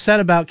to be upset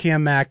about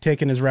Cam Mack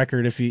taking his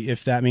record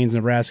if that means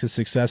Nebraska's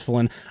successful.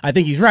 And I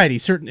think he's right.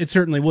 It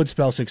certainly would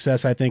spell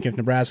success, I think, if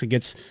Nebraska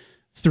gets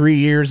 3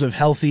 years of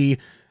healthy,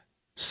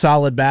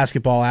 solid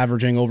basketball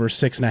averaging over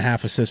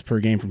 6.5 assists per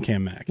game from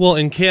Cam Mack. Well,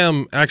 and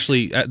Cam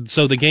actually,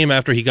 so the game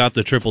after he got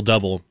the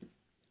triple-double,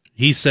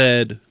 he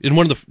said, and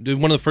one of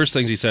the first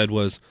things he said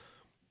was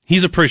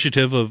he's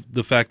appreciative of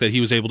the fact that he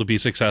was able to be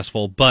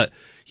successful, but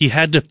he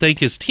had to thank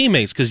his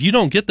teammates because you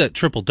don't get that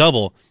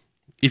triple-double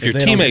if your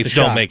teammates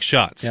don't make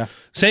shots. Yeah,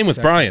 Same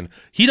with Brian.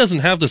 He doesn't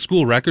have the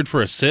school record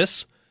for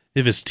assists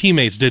if his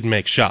teammates didn't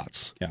make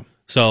shots. Yeah.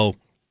 So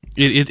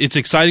it's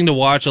exciting to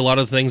watch a lot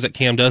of the things that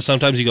Cam does.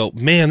 Sometimes you go,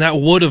 man, that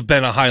would have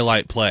been a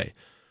highlight play.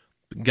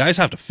 Guys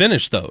have to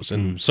finish those,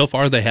 and so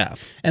far they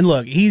have. And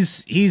look,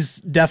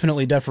 he's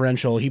definitely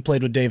deferential. He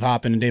played with Dave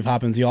Hoppen, and Dave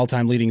Hoppen's the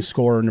all-time leading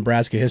scorer in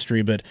Nebraska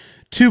history. But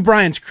to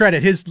Brian's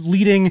credit, his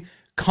leading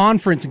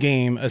conference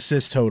game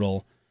assist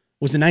total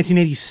was in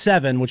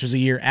 1987, which was a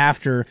year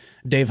after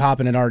Dave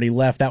Hoppen had already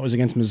left. That was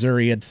against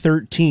Missouri. He had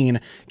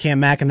 13. Cam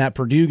Mack in that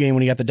Purdue game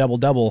when he got the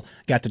double-double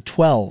got to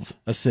 12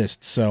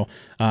 assists. So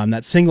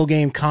that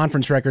single-game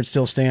conference record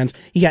still stands.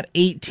 He got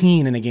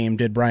 18 in a game,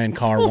 did Brian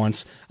Carr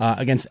once,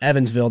 against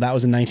Evansville. That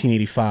was in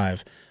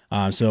 1985.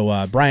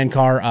 So Brian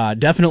Carr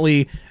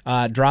definitely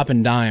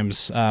dropping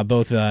dimes,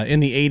 both in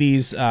the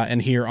 80s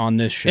and here on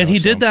this show. And he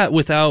did that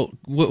without,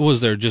 what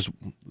was there, just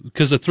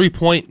because the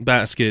three-point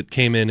basket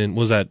came in, and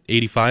was that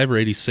 85 or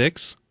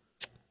 86?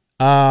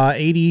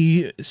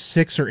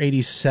 86 or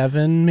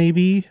 87,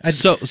 maybe.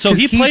 So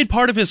he played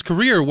part of his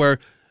career where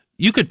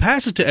you could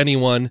pass it to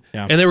anyone,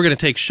 and they were going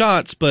to take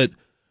shots, but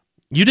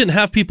you didn't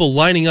have people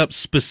lining up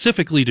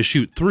specifically to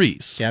shoot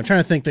threes. Yeah, I'm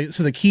trying to think.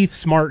 So the Keith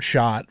Smart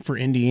shot for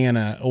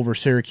Indiana over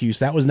Syracuse,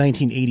 that was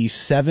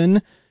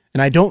 1987.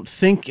 And I don't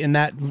think in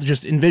that,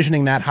 just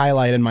envisioning that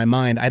highlight in my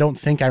mind, I don't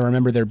think I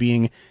remember there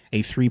being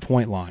a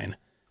three-point line.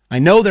 I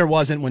know there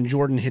wasn't when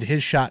Jordan hit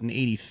his shot in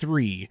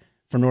 83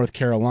 for North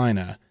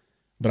Carolina,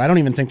 but I don't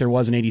even think there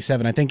was in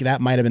 87. I think that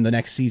might have been the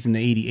next season, the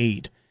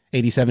 88.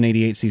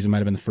 87-88 season might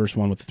have been the first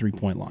one with the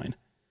three-point line.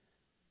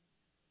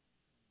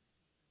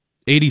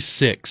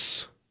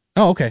 86.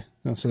 Oh, okay.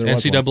 No, so there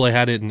was NCAA one.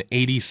 had it in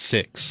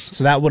 86.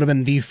 So that would have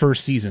been the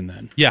first season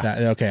then.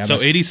 Yeah. Okay. So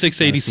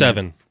 86,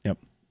 87. Yep.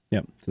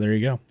 So there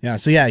you go. Yeah.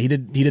 So yeah, he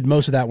did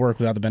most of that work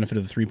without the benefit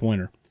of the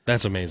three-pointer.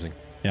 That's amazing.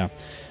 Yeah.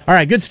 All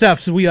right. Good stuff.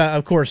 So we,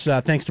 of course,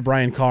 thanks to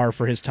Brian Carr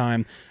for his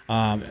time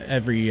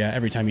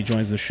every time he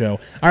joins the show. All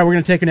right, we're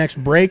going to take our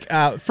next break.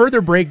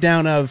 Further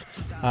breakdown of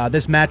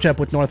this matchup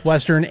with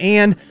Northwestern,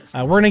 and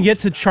we're going to get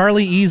to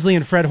Charlie Easley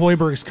and Fred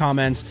Hoiberg's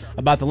comments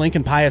about the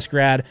Lincoln Pius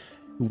grad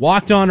who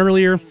walked on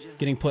earlier,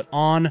 getting put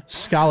on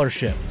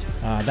scholarship.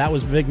 That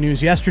was big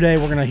news yesterday.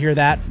 We're going to hear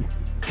that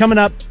coming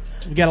up.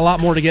 We got a lot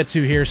more to get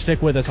to here.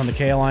 Stick with us on the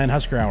KLIN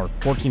Husker Hour,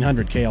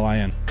 1400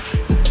 KLIN.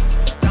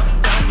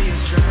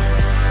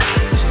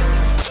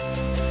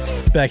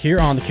 Back here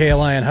on the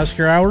KLIN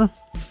Husker Hour.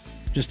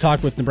 Just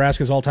talked with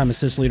Nebraska's all-time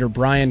assist leader,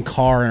 Brian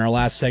Carr, in our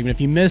last segment. If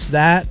you missed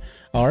that,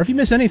 or if you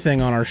miss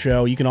anything on our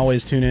show, you can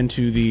always tune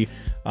into the,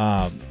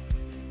 not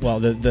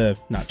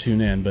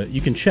tune in, but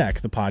you can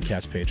check the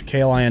podcast page at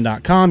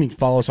KLIN.com. You can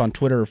follow us on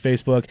Twitter or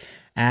Facebook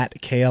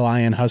at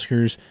KLIN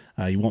Huskers.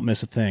 You won't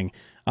miss a thing.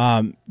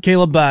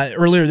 Caleb,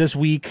 earlier this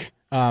week,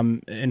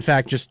 in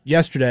fact, just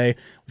yesterday,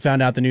 we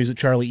found out the news that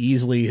Charlie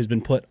Easley has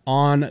been put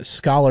on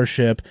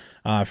scholarship.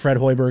 Fred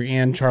Hoiberg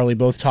and Charlie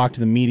both talked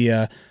to the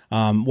media.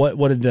 What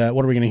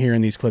are we going to hear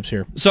in these clips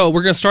here? So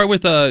we're going to start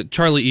with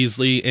Charlie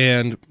Easley,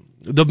 and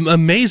the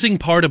amazing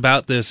part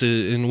about this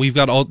is, and we've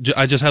got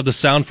I just have the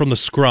sound from the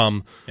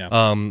scrum,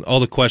 all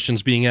the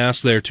questions being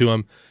asked there to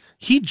him.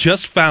 He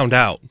just found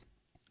out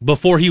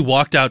before he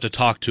walked out to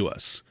talk to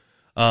us.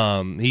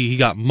 He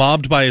got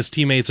mobbed by his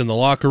teammates in the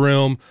locker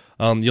room.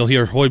 You'll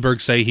hear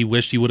Hoiberg say he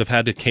wished he would have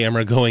had a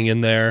camera going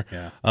in there.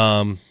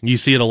 Yeah. You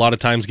see it a lot of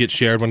times get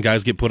shared when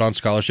guys get put on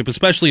scholarship,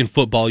 especially in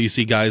football. You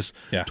see guys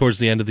towards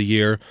the end of the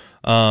year.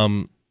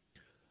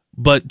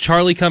 But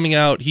Charlie coming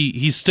out,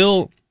 he's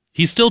still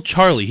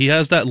Charlie. He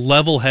has that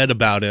level head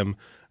about him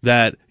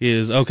that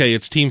is, okay,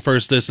 it's team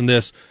first, this and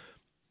this.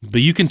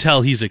 But you can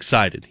tell he's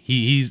excited.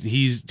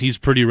 He's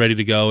pretty ready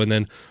to go. And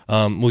then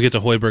we'll get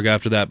to Hoiberg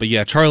after that. But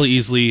yeah, Charlie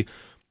Easley,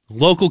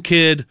 local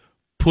kid,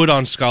 put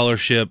on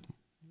scholarship.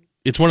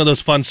 It's one of those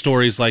fun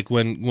stories like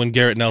when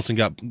Garrett Nelson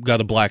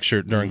got a black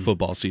shirt during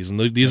football season.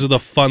 These are the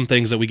fun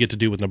things that we get to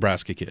do with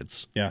Nebraska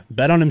kids. Yeah,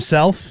 bet on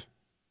himself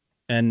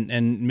and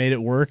made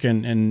it work,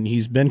 and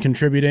he's been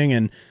contributing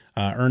and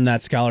earned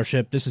that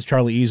scholarship. This is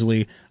Charlie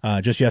Easley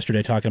just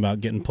yesterday talking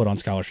about getting put on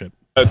scholarship.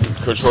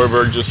 Coach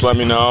Hoiberg just let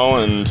me know,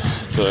 and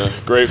it's a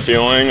great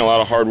feeling. A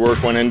lot of hard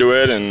work went into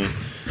it, and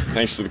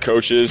thanks to the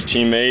coaches,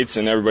 teammates,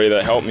 and everybody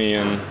that helped me.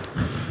 And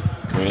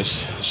I mean,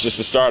 it's just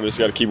a start. I just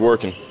got to keep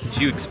working.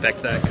 Did you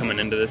expect that coming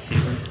into this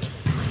season?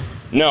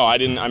 No, I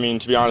didn't. I mean,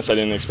 to be honest, I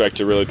didn't expect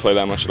to really play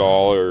that much at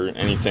all or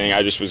anything.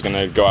 I just was going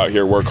to go out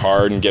here, work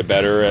hard, and get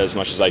better as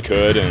much as I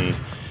could, and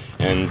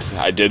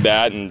I did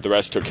that, and the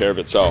rest took care of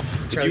itself.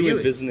 Did you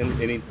envision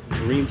any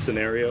dream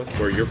scenario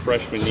where your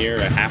freshman year,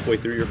 halfway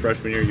through your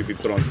freshman year, you'd be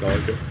put on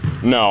scholarship?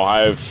 No,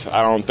 I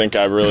don't think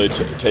I've really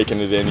taken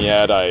it in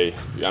yet. I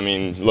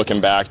mean, looking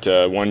back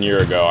to 1 year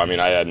ago, I mean,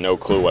 I had no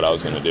clue what I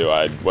was going to do.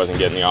 I wasn't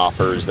getting the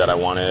offers that I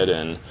wanted,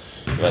 and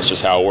that's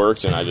just how it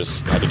worked, and I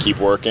just had to keep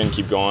working,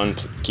 keep going,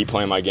 keep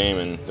playing my game,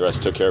 and the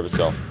rest took care of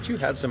itself. But you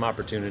had some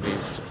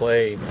opportunities to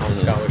play on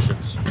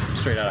scholarships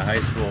straight out of high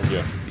school.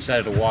 Yeah. You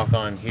decided to walk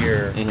on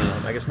here.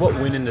 I guess what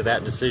went into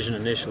that decision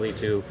initially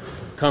to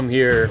come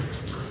here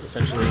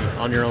essentially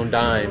on your own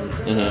dime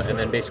and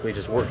then basically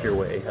just work your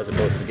way as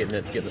opposed to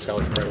getting the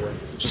scholarship right away?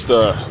 Just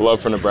the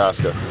love for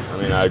Nebraska.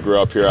 I mean, I grew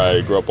up here.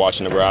 I grew up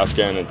watching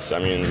Nebraska, and it's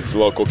a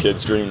local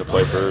kid's dream to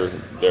play for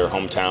their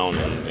hometown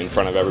and in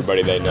front of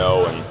everybody they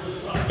know, and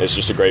it's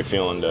just a great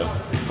feeling to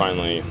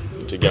finally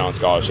to get on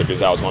scholarship because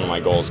that was one of my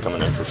goals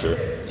coming in for sure.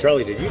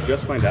 Charlie, did you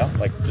just find out?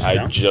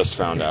 I just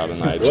found out,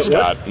 and I just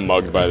got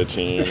mugged by the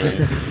team.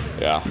 And,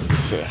 yeah.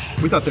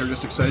 We thought they were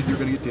just excited you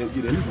were going to get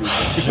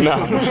interviewed.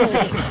 No,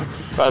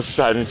 that's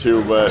exciting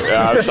too, but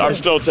yeah, I'm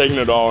still taking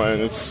it all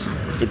in. It's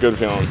a good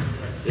feeling.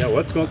 Yeah,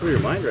 what's going through your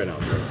mind right now?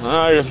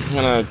 I'm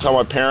going to tell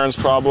my parents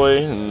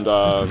probably, and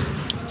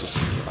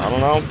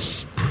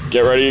just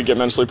get ready, get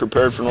mentally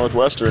prepared for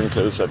Northwestern,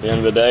 because at the end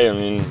of the day, I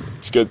mean,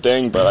 it's a good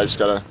thing, but I just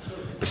got to,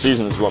 the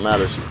season is what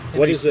matters.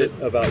 What is it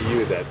about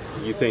you that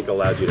you think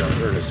allowed you to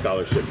earn a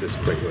scholarship this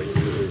quickly?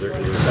 Is there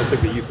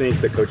something that you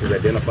think the coaches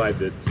identified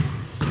that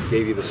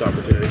gave you this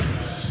opportunity?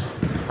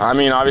 I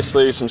mean,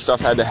 obviously some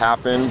stuff had to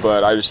happen,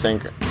 but I just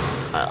think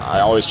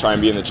I always try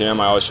and be in the gym.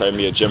 I always try and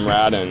be a gym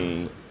rat,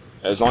 and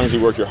as long as you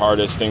work your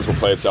hardest, things will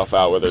play itself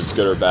out, whether it's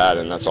good or bad,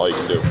 and that's all you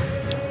can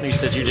do. You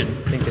said you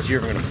didn't think that you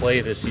were going to play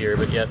this year,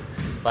 but yet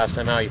last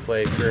time out you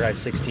played career high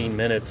 16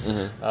 minutes.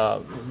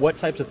 What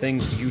types of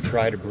things do you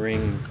try to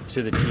bring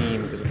to the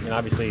team? Because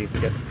obviously you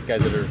got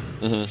guys that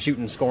are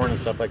shooting, scoring, and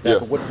stuff like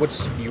that. Yeah. But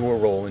what's your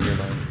role in your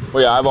mind?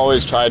 Well, yeah, I've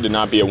always tried to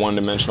not be a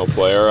one-dimensional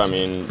player. I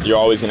mean, you're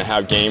always going to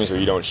have games where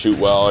you don't shoot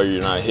well or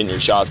you're not hitting your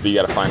shots, but you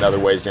got to find other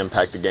ways to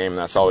impact the game, and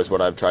that's always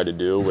what I've tried to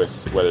do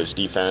with whether it's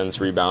defense,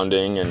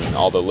 rebounding, and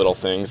all the little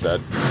things that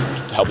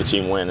help the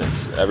team win.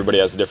 Everybody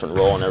has a different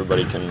role, and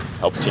everybody can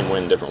help the team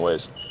win in different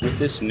ways. With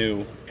this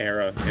new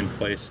era in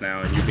place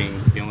now, and you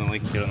being the only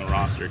Lincoln kid on the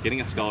roster,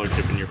 getting a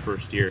scholarship in your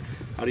first year,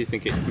 how do you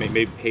think it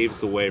maybe paves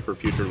the way for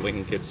future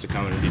Lincoln kids to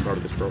come in and be part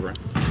of this program?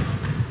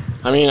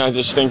 I mean, I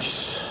just think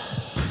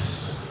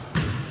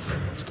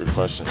that's a good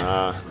question.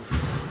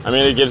 I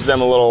mean, it gives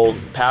them a little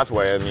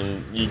pathway. I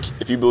mean,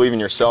 if you believe in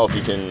yourself,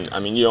 you can. I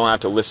mean, you don't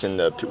have to listen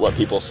to what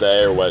people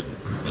say or what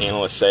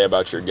analysts say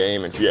about your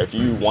game. If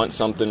you want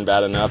something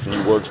bad enough and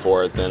you worked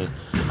for it, then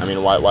I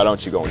mean, why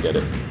don't you go and get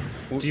it?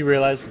 Do you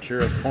realize that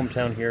you're a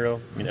hometown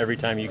hero? I mean, every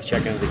time you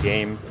check into the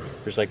game,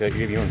 there's you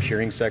have your own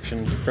cheering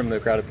section from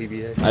the crowd at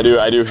PBA.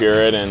 I do hear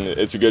it, and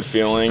it's a good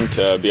feeling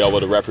to be able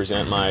to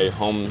represent my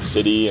home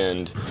city,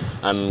 and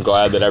I'm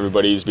glad that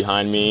everybody's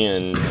behind me,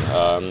 and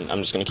I'm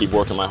just going to keep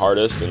working my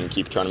hardest and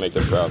keep trying to make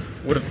them proud.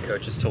 What have the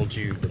coaches told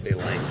you that they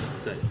like,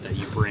 that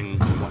you bring,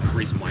 what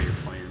reason why you're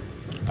playing?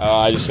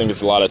 I just think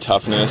it's a lot of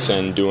toughness,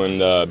 and being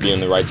in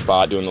the right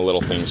spot, doing the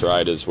little things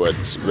right is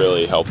what's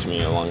really helped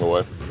me along the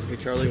way. Hey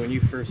Charlie, when you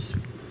first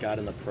got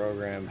in the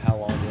program, how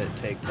long did it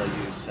take till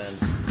you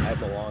sensed I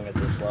belong at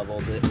this level?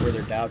 Were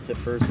there doubts at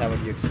first? How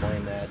would you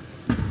explain that?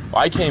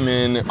 I came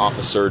in off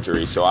of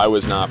surgery, so I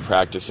was not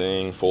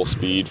practicing full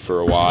speed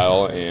for a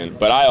while,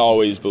 but I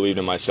always believed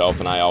in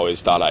myself, and I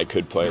always thought I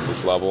could play at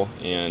this level,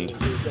 and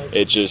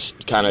it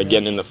just kind of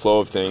getting in the flow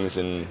of things,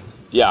 and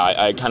yeah,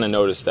 I kind of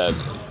noticed that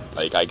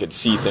I could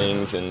see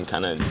things, and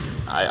kind of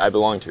I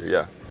belonged here,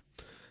 yeah.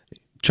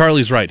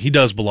 Charlie's right. He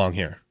does belong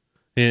here.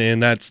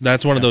 And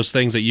that's one of those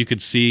things that you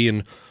could see,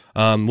 and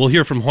we'll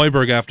hear from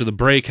Hoiberg after the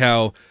break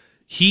how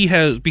he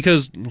has,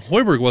 because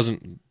Hoiberg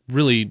wasn't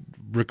really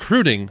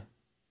recruiting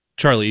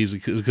Charlie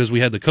Easley because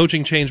we had the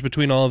coaching change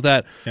between all of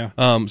that. Yeah.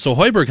 So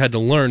Hoiberg had to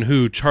learn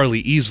who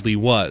Charlie Easley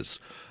was.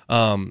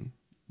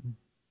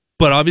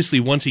 But obviously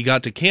once he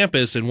got to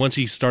campus and once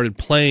he started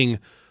playing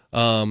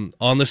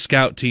on the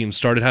scout team,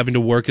 started having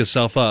to work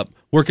himself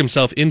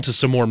into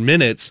some more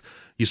minutes.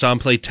 You saw him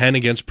play 10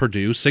 against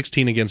Purdue,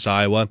 16 against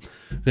Iowa.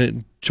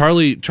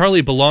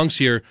 Charlie belongs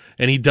here,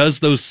 and he does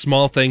those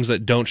small things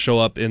that don't show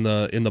up in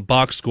the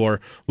box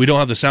score. We don't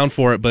have the sound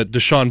for it, but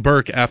Deshaun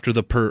Burke after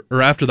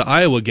the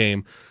Iowa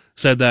game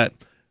said that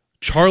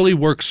Charlie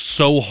works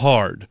so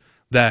hard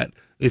that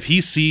if he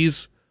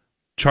sees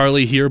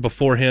Charlie here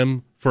before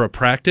him for a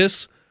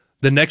practice,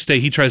 the next day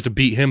he tries to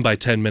beat him by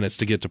 10 minutes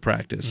to get to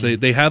practice.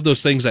 They have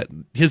those things that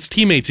his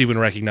teammates even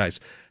recognize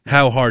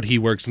how hard he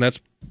works, and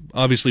that's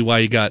obviously why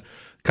he got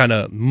kind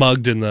of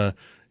mugged in the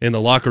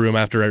locker room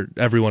after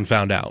everyone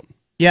found out.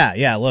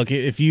 Yeah. Look,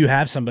 if you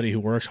have somebody who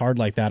works hard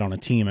like that on a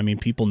team, I mean,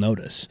 people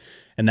notice,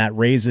 and that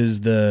raises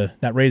the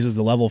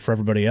level for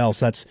everybody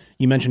else.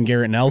 You mentioned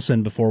Garrett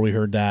Nelson before we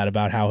heard that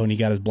about how when he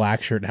got his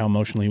black shirt and how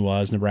emotional he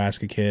was,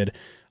 Nebraska kid.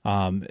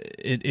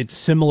 It's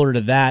similar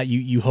to that.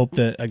 You hope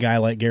that a guy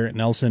like Garrett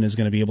Nelson is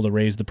going to be able to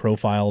raise the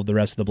profile of the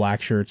rest of the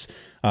black shirts,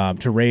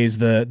 to raise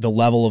the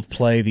level of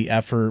play, the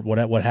effort,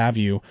 what have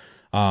you,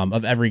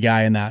 of every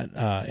guy in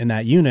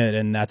that unit,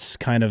 and that's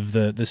kind of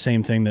the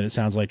same thing that it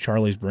sounds like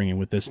Charlie's bringing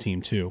with this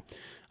team too.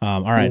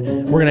 All right,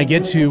 we're going to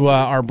get to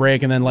our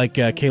break, and then like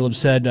Caleb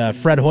said,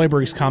 Fred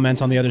Hoiberg's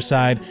comments on the other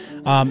side,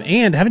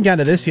 and haven't gotten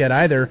to this yet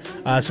either,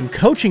 some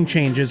coaching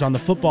changes on the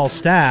football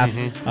staff.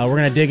 We're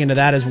going to dig into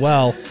that as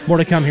well. More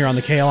to come here on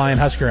the KLIN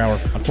Husker Hour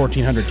on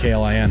 1400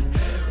 KLIN.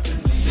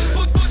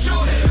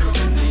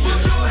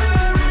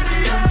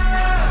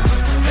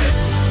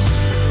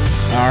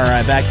 All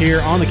right, back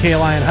here on the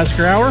KLIN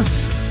Husker Hour.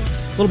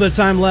 A little bit of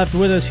time left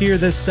with us here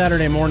this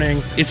Saturday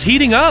morning. It's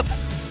heating up.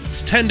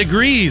 It's 10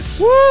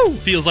 degrees. Woo!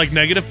 Feels like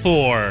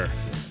 -4.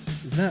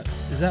 Is that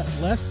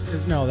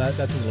less? No, that's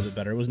a little bit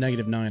better. It was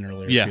 -9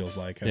 earlier. Yeah. It feels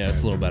like. Yeah,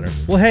 it's a little better.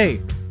 Well,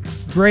 hey,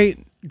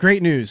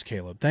 great news,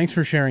 Caleb. Thanks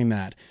for sharing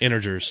that.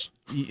 Integers.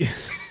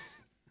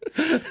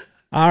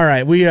 All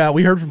right, we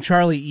heard from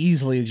Charlie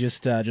Easley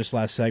just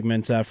last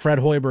segment. Fred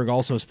Hoiberg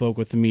also spoke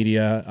with the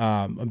media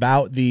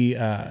about the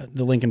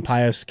Lincoln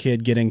Pius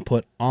kid getting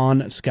put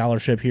on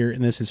scholarship here,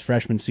 and this is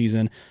freshman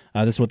season.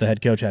 This is what the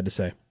head coach had to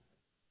say.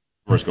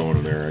 Where's going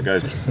in there,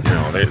 guys?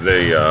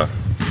 They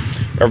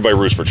everybody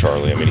roots for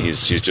Charlie. I mean,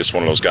 he's just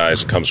one of those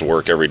guys that comes to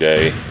work every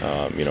day.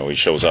 He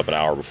shows up an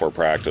hour before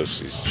practice.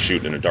 He's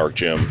shooting in a dark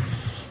gym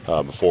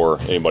before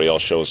anybody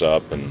else shows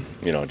up, and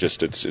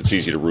it's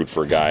easy to root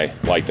for a guy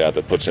like that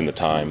puts in the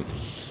time.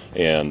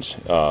 And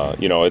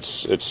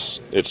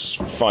it's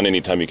fun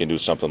anytime you can do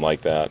something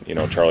like that.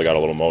 Charlie got a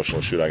little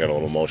emotional. I got a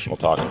little emotional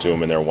talking to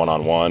him in there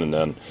one-on-one, and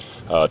then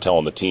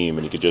telling the team,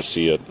 and you could just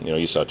see it.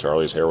 You saw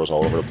Charlie's hair was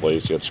all over the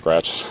place. He had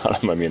scratches on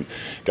him. I mean,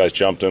 guys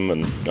jumped him,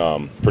 and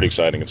pretty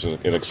exciting. It's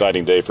an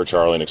exciting day for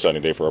Charlie, an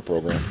exciting day for our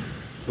program.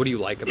 What do you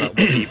like about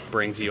what he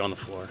brings you on the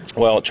floor?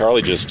 Well,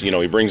 Charlie just,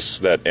 he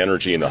brings that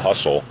energy and the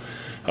hustle.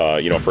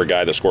 For a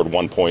guy that scored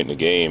 1 point in the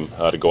game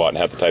to go out and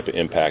have the type of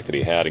impact that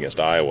he had against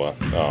Iowa,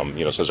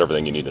 says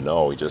everything you need to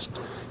know.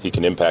 He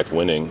can impact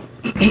winning,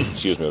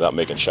 without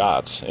making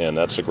shots, and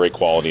that's a great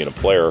quality in a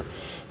player.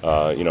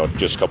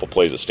 Just a couple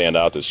plays that stand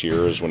out this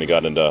year is when he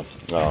got into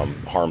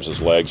Harms'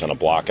 legs on a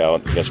block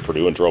out against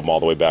Purdue and drove him all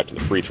the way back to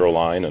the free throw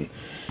line, and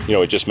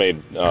he just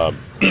made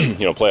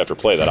play after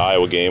play. That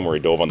Iowa game where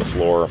he dove on the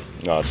floor,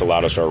 it's the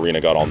loudest our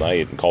arena got all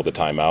night, and called the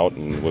timeout,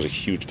 and it was a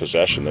huge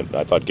possession that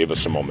I thought gave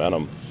us some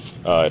momentum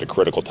at a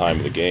critical time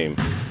of the game.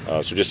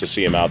 So just to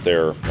see him out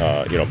there,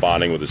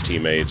 bonding with his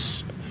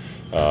teammates,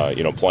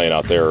 playing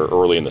out there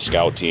early in the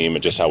scout team,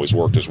 and just how he's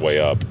worked his way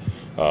up,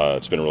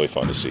 it's been really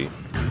fun to see.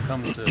 When it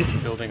comes to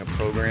building a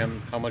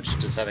program, how much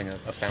does having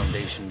a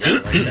foundation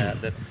guy like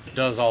that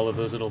does all of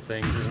those little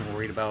things, isn't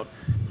worried about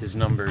his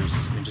numbers,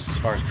 just as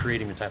far as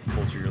creating the type of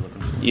culture you're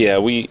looking for? Yeah,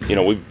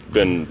 we've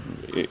been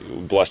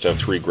blessed to have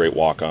 3 great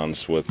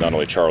walk-ons with not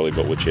only Charlie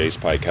but with Jace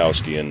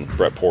Piakowski and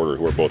Brett Porter,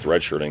 who are both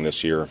redshirting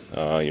this year.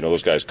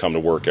 Those guys come to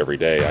work every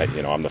day.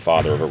 I'm the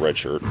father of a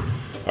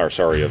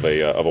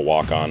of a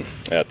walk-on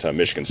at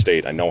Michigan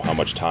State. I know how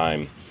much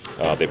time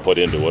they put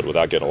into it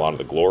without getting a lot of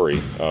the glory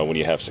when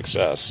you have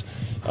success.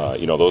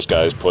 Those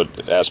guys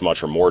put as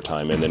much or more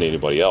time in than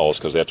anybody else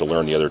because they have to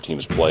learn the other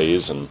team's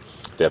plays, and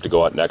they have to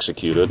go out and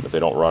execute it. If they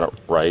don't run it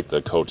right,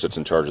 the coach that's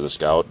in charge of the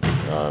scout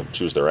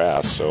chews their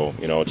ass. So,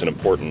 it's an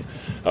important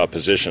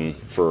position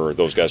for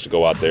those guys to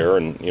go out there,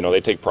 and,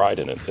 they take pride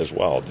in it as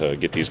well to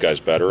get these guys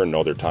better and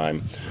know their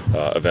time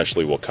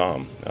eventually will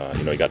come.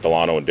 You got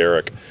Delano and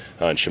Derek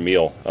and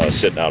Shamil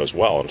sitting out as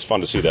well, and it's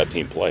fun to see that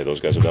team play. Those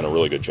guys have done a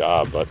really good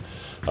job, but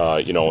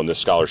when this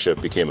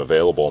scholarship became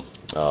available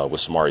with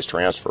Samari's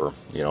transfer,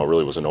 it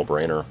really was a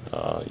no-brainer.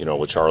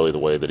 With Charlie, the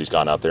way that he's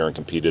gone out there and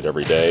competed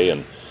every day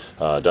and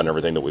done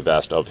everything that we've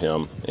asked of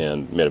him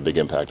and made a big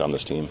impact on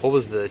this team. What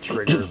was the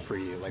trigger for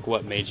you Like,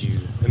 what made you?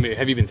 I mean,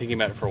 have you been thinking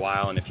about it for a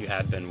while? And if you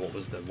had been, what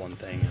was the one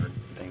thing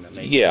that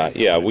made?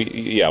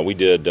 We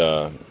did.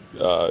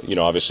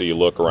 Obviously you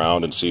look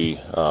around and see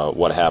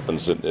what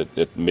happens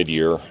at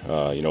mid-year.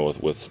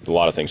 With a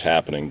lot of things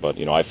happening, but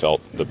I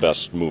felt the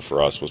best move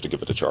for us was to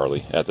give it to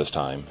Charlie at this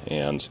time.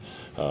 And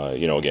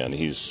again,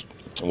 he's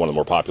one of the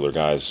more popular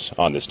guys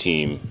on this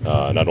team,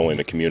 not only in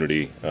the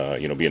community,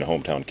 being a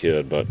hometown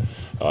kid, but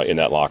in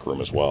that locker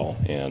room as well.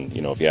 And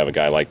if you have a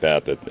guy like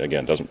that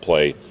again doesn't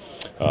play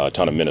a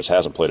ton of minutes,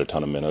 hasn't played a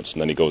ton of minutes,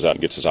 and then he goes out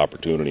and gets his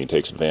opportunity and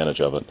takes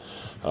advantage of it,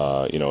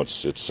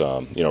 it's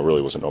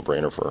really was a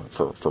no-brainer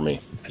for me.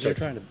 As you're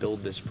trying to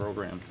build this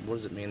program, what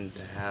does it mean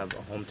to have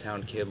a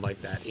hometown kid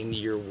like that in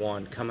year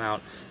one, come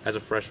out as a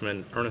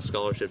freshman, earn a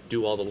scholarship,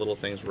 do all the little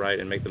things right,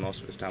 and make the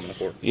most of his time on the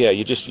court? Yeah,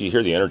 you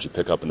hear the energy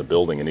pick up in the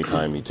building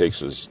anytime he takes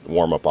his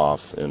warm-up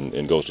off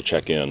and goes to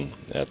check in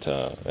at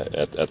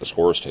the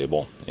scorer's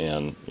table.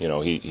 And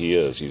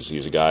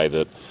he's a guy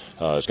that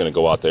is going to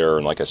go out there,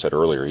 and like I said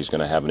earlier, he's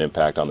going to have an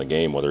impact on the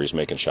game whether he's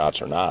making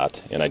shots or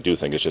not. And I do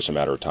think it's just a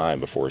matter of time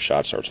before his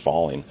shot starts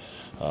falling.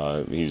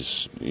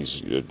 He's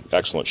an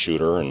excellent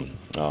shooter, and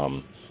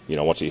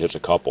once he hits a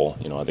couple,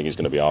 I think he's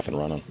going to be off and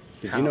running.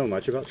 Did you know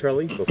much about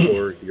Charlie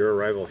before your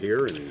arrival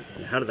here, and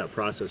how did that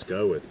process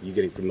go with you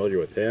getting familiar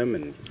with him?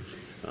 And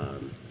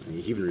he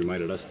even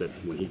reminded us that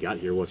when he got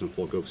here, it wasn't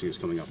full go because he was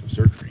coming off of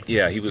surgery.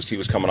 Yeah, he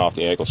was coming off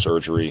the ankle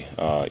surgery.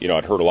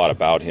 I'd heard a lot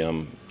about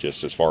him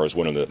just as far as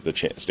winning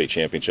the state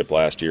championship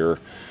last year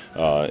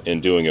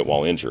and doing it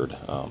while injured.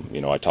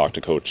 I talked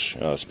to Coach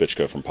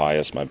Spichka from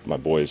Pius. My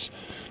boys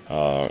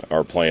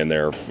are playing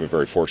there. We're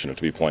very fortunate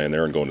to be playing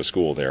there and going to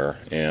school there.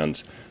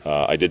 And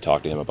I did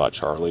talk to him about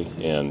Charlie,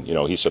 and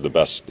he said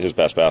his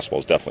best basketball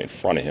is definitely in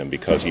front of him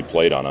because he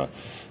played on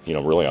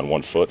really on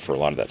one foot for a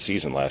lot of that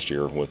season last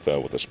year with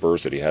the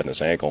spurs that he had in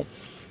his ankle.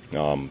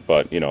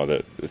 But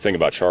the thing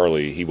about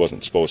Charlie, he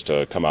wasn't supposed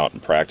to come out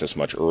and practice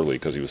much early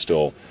because he was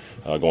still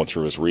going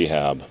through his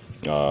rehab.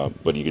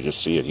 But you could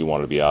just see it. He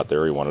wanted to be out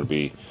there. He wanted to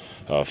be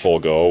full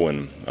go.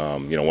 And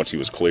once he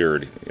was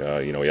cleared, he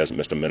hasn't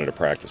missed a minute of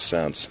practice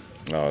since.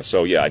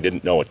 I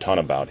didn't know a ton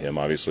about him.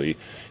 Obviously,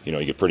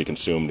 you get pretty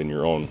consumed in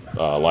your own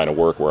line of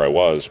work where I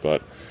was.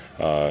 But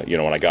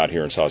when I got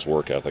here and saw his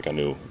work ethic, I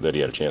knew that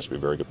he had a chance to be a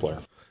very good player.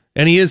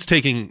 And he is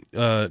taking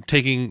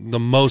the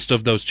most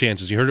of those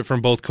chances. You heard it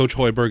from both Coach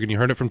Hoiberg and you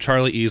heard it from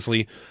Charlie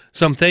Easley.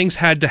 Some things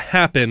had to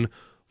happen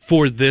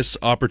for this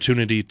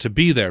opportunity to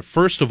be there.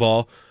 First of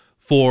all,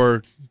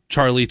 for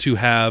Charlie to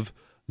have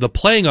the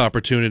playing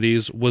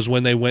opportunities was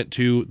when they went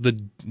to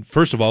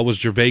first of all, was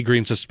Gervais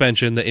Green's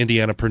suspension, the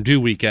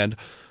Indiana-Purdue weekend.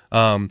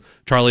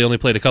 Charlie only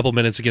played a couple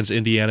minutes against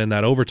Indiana in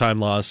that overtime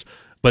loss,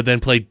 but then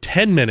played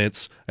 10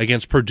 minutes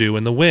against Purdue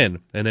in the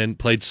win, and then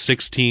played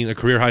a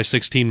career-high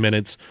 16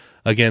 minutes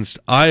against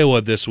Iowa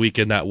this week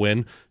in that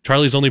win.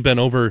 Charlie's only been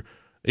over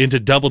into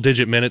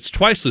double-digit minutes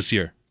twice this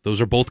year.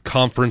 Those are both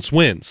conference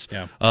wins.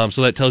 Yeah.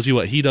 So that tells you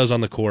what he does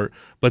on the court.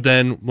 But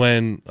then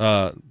when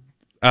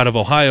out of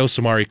Ohio,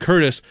 Samari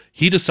Curtis,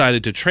 he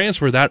decided to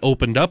transfer. That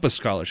opened up a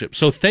scholarship.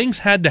 So things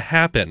had to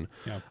happen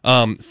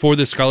for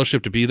this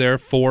scholarship to be there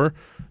for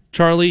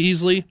Charlie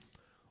Easley.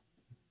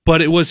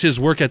 But it was his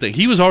work ethic.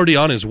 He was already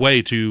on his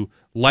way to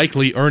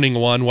likely earning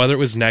one, whether it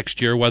was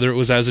next year, whether it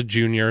was as a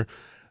junior.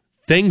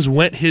 Things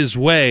went his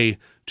way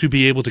to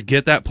be able to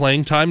get that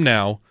playing time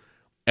now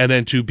and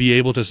then to be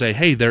able to say,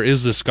 hey, there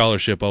is this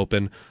scholarship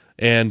open.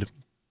 And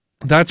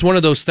that's one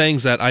of those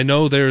things that I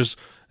know there's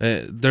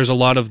a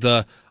lot of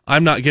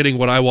I'm not getting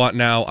what I want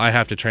now, I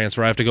have to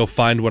transfer, I have to go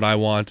find what I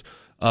want.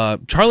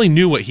 Charlie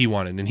knew what he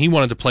wanted, and he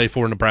wanted to play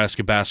for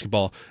Nebraska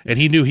basketball, and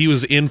he knew he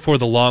was in for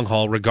the long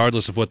haul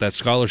regardless of what that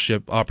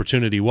scholarship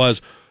opportunity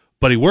was.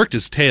 But he worked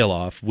his tail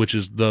off, which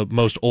is the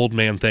most old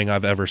man thing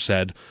I've ever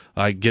said.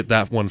 I get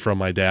that one from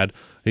my dad.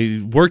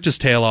 He worked his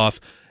tail off,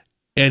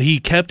 and he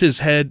kept his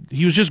head.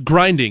 He was just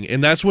grinding,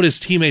 and that's what his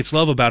teammates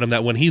love about him,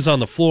 that when he's on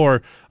the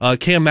floor,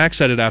 Cam Mack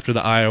said it after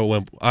the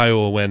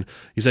Iowa win.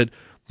 He said,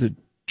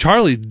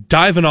 Charlie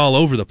diving all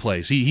over the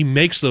place. He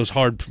makes those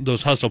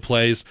hustle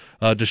plays.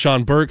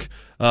 Deshaun Burke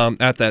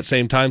at that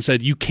same time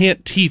said, you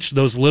can't teach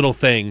those little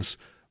things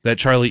that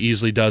Charlie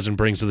Easley does and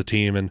brings to the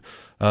team. And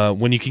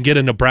when you can get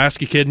a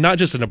Nebraska kid, not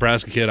just a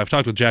Nebraska kid, I've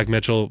talked with Jack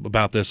Mitchell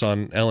about this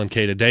on LNK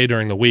Today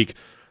during the week,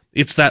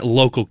 it's that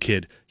local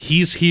kid.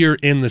 He's here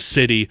in the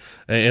city,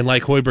 and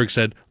like Hoiberg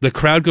said, the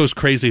crowd goes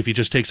crazy if he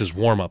just takes his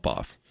warm-up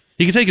off.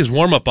 He can take his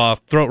warm-up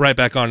off, throw it right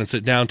back on and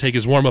sit down, take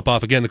his warm-up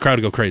off again, the crowd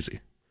will go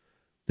crazy.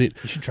 You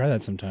should try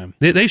that sometime.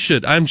 They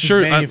should. I'm just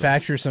sure.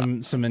 Manufacture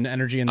some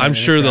energy in the I'm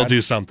sure crowd. They'll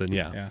do something,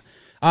 yeah.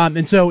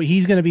 And so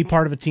he's going to be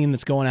part of a team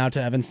that's going out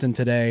to Evanston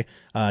today,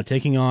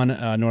 taking on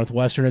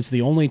Northwestern. It's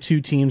the only two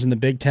teams in the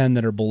Big Ten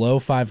that are below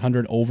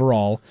 500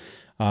 overall.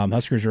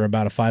 Huskers are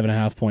about a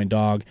 5.5-point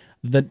dog.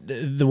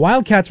 The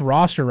Wildcats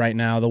roster right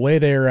now, the way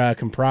they're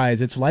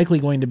comprised, it's likely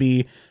going to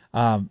be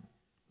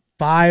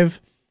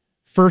 5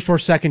 first or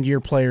second year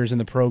players in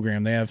the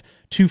program. They have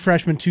 2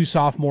 freshmen, 2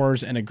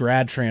 sophomores, and a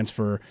grad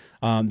transfer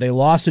They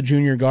lost a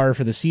junior guard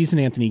for the season,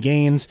 Anthony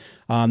Gaines.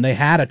 They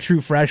had a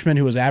true freshman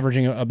who was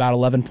averaging about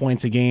 11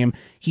 points a game.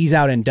 He's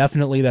out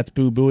indefinitely. That's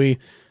Boo Buie.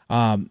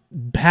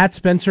 Pat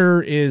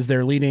Spencer is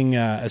their leading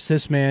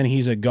assist man.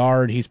 He's a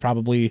guard. He's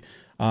probably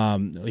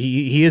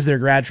he is their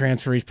grad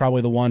transfer. He's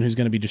probably the one who's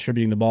going to be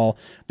distributing the ball.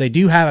 They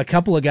do have a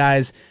couple of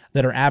guys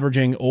that are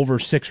averaging over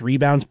 6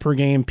 rebounds per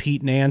game.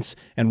 Pete Nance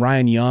and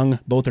Ryan Young,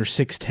 both are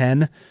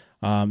 6'10".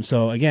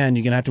 So again,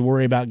 you're going to have to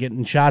worry about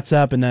getting shots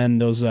up and then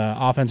those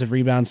offensive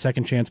rebounds,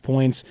 second chance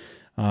points.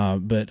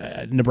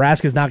 But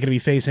Nebraska's not going to be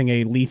facing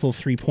a lethal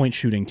 3-point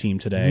shooting team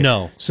today.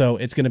 No. So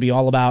it's going to be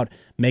all about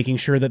making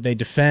sure that they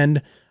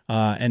defend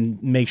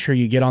and make sure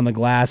you get on the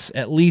glass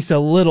at least a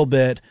little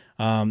bit.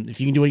 If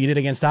you can do what you did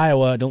against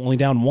Iowa, only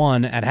down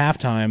 1 at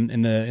halftime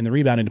in the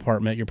rebounding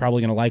department, you're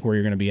probably going to like where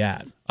you're going to be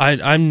at.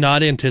 I'm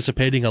not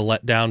anticipating a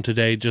letdown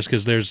today just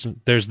because there's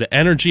the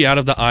energy out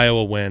of the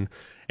Iowa win,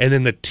 and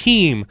then the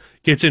team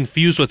gets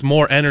infused with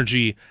more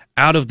energy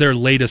out of their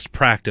latest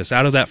practice,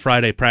 out of that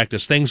Friday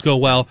practice. Things go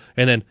well,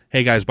 and then,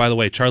 hey guys, by the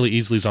way, Charlie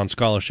Easley's on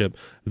scholarship.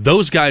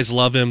 Those guys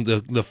love him.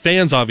 The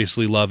fans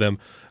obviously love him.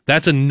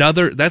 That's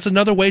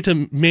another way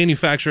to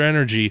manufacture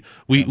energy.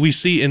 We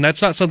see, and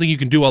that's not something you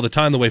can do all the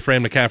time, the way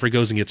Fran McCaffrey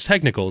goes and gets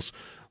technicals.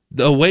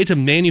 The way to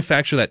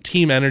manufacture that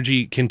team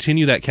energy,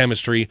 continue that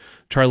chemistry,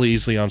 Charlie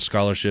Easley on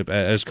scholarship.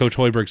 As Coach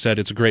Hoiberg said,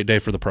 it's a great day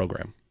for the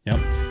program.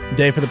 Yep.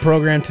 Day for the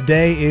program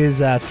today is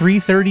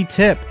 3:30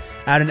 tip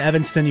out in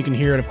Evanston. You can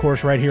hear it, of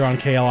course, right here on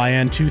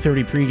KLIN,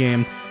 2:30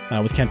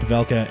 pregame with Kent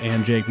Pavelka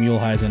and Jake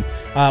Muehlheisen.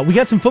 We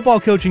got some football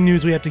coaching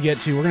news we have to get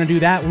to. We're going to do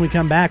that when we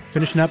come back,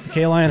 finishing up the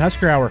KLIN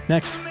Husker Hour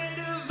next.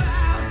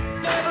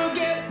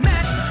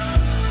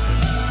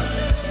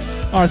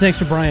 Our thanks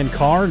to Brian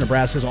Carr,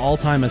 Nebraska's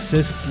all-time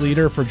assists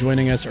leader, for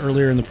joining us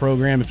earlier in the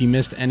program. If you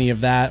missed any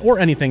of that or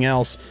anything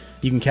else,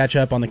 you can catch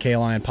up on the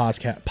KLIN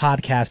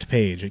podcast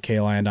page at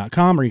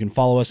KLIN.com, or you can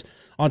follow us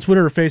on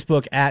Twitter or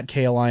Facebook at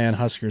KLIN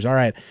Huskers. All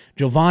right,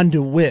 Jovan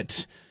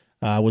DeWitt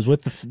was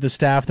with the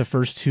staff the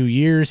first 2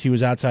 years. He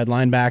was outside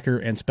linebacker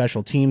and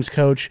special teams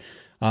coach,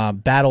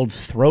 battled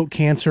throat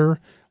cancer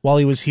while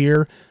he was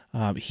here.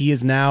 He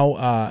is now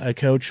a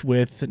coach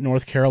with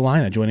North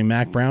Carolina, joining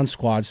Mac Brown's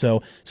squad.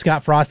 So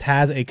Scott Frost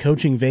has a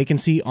coaching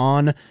vacancy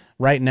on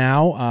right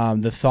now.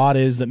 The thought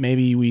is that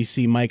maybe we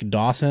see Mike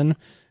Dawson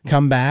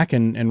come back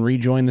and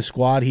rejoin the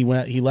squad. He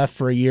left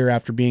for a year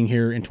after being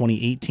here in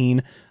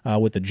 2018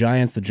 with the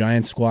Giants. The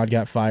Giants squad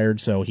got fired,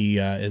 so he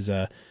is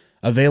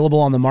available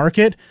on the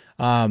market.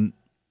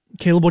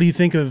 Caleb, what do you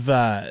think of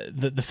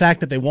the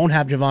fact that they won't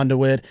have Jovan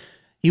DeWitt?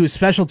 He was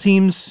special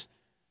teams.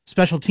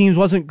 Special teams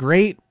wasn't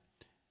great.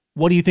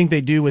 What do you think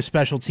they do with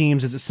special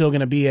teams? Is it still going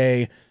to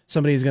be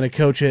somebody's going to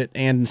coach it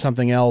and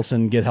something else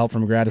and get help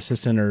from a grad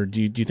assistant, or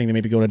do you think they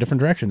maybe go in a different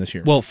direction this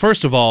year? Well,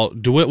 first of all,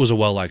 DeWitt was a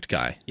well-liked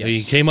guy. Yes.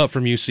 He came up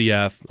from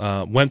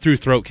UCF, went through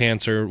throat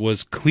cancer,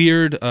 was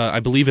cleared, I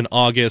believe, in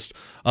August.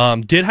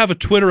 Did have a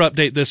Twitter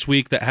update this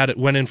week that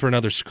went in for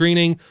another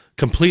screening,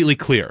 completely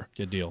clear.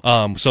 Good deal.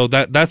 So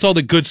that's all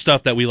the good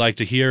stuff that we like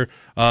to hear.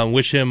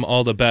 Wish him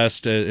all the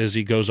best as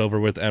he goes over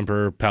with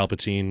Emperor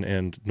Palpatine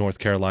and North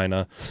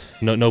Carolina.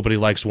 Nobody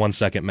likes 1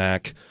 second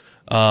Mac.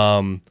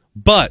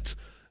 But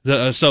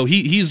so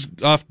he's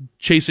off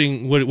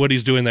chasing what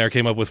he's doing there.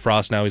 Came up with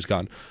Frost. Now he's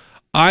gone.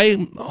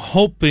 I'm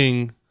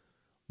hoping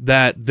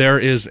that there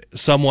is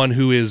someone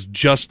who is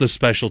just the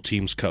special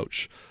teams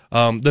coach.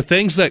 The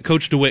things that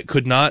Coach DeWitt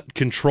could not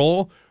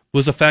control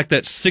was the fact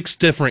that 6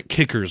 different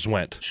kickers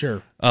went.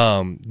 Sure.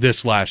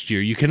 This last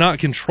year, you cannot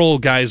control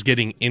guys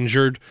getting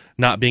injured,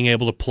 not being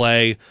able to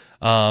play.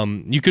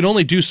 You can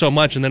only do so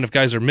much, and then if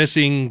guys are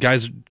missing,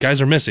 guys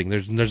are missing.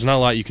 There's not a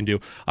lot you can do.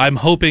 I'm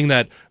hoping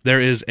that there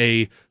is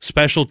a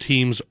special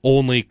teams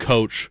only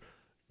coach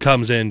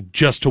comes in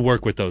just to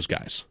work with those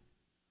guys.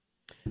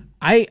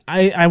 I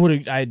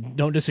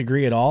don't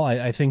disagree at all.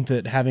 I think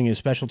that having a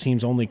special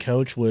teams only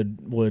coach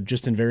would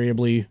just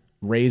invariably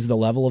raise the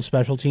level of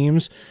special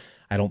teams.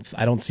 I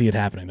don't see it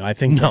happening though. I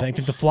think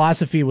the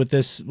philosophy with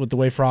the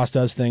way Frost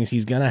does things,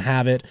 he's gonna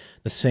have it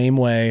the same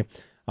way.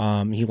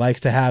 He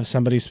likes to have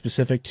somebody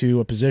specific to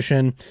a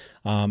position,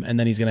 and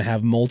then he's going to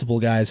have multiple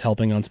guys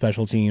helping on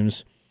special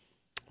teams.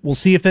 We'll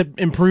see if it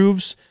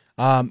improves.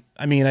 I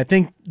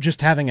think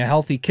just having a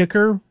healthy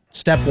kicker,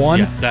 step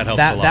one, that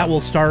helps a lot. That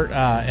will start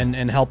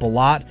and help a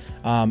lot.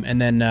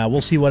 And then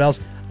we'll see what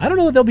else. I don't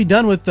know that they'll be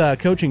done with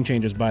coaching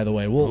changes, by the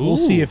way. We'll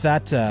see if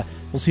that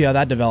we'll see how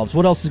that develops.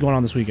 What else is going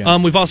on this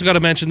weekend? We've also got to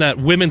mention that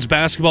women's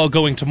basketball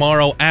going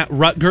tomorrow at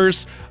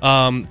Rutgers,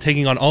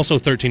 taking on also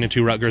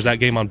 13-2 Rutgers. That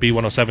game on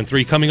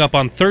B107.3. Coming up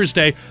on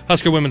Thursday,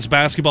 Husker women's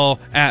basketball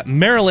at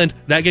Maryland.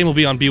 That game will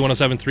be on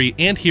B107.3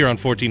 and here on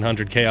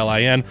 1400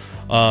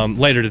 KLIN.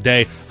 Later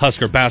today,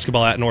 Husker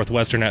basketball at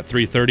Northwestern at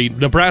 3:30.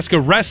 Nebraska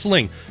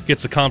wrestling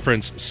gets the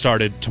conference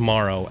started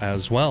tomorrow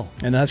as well.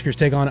 And the Huskers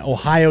take on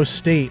Ohio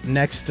State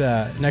next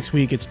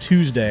week. It's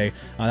Tuesday.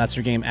 That's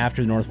their game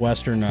after the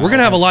Northwestern. We're going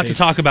to have a lot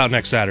to talk about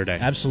next Saturday.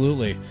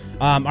 Absolutely.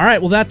 All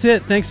right, well, that's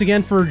it. Thanks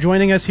again for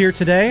joining us here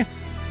today.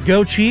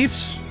 Go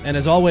Chiefs, and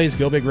as always,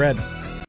 go Big Red.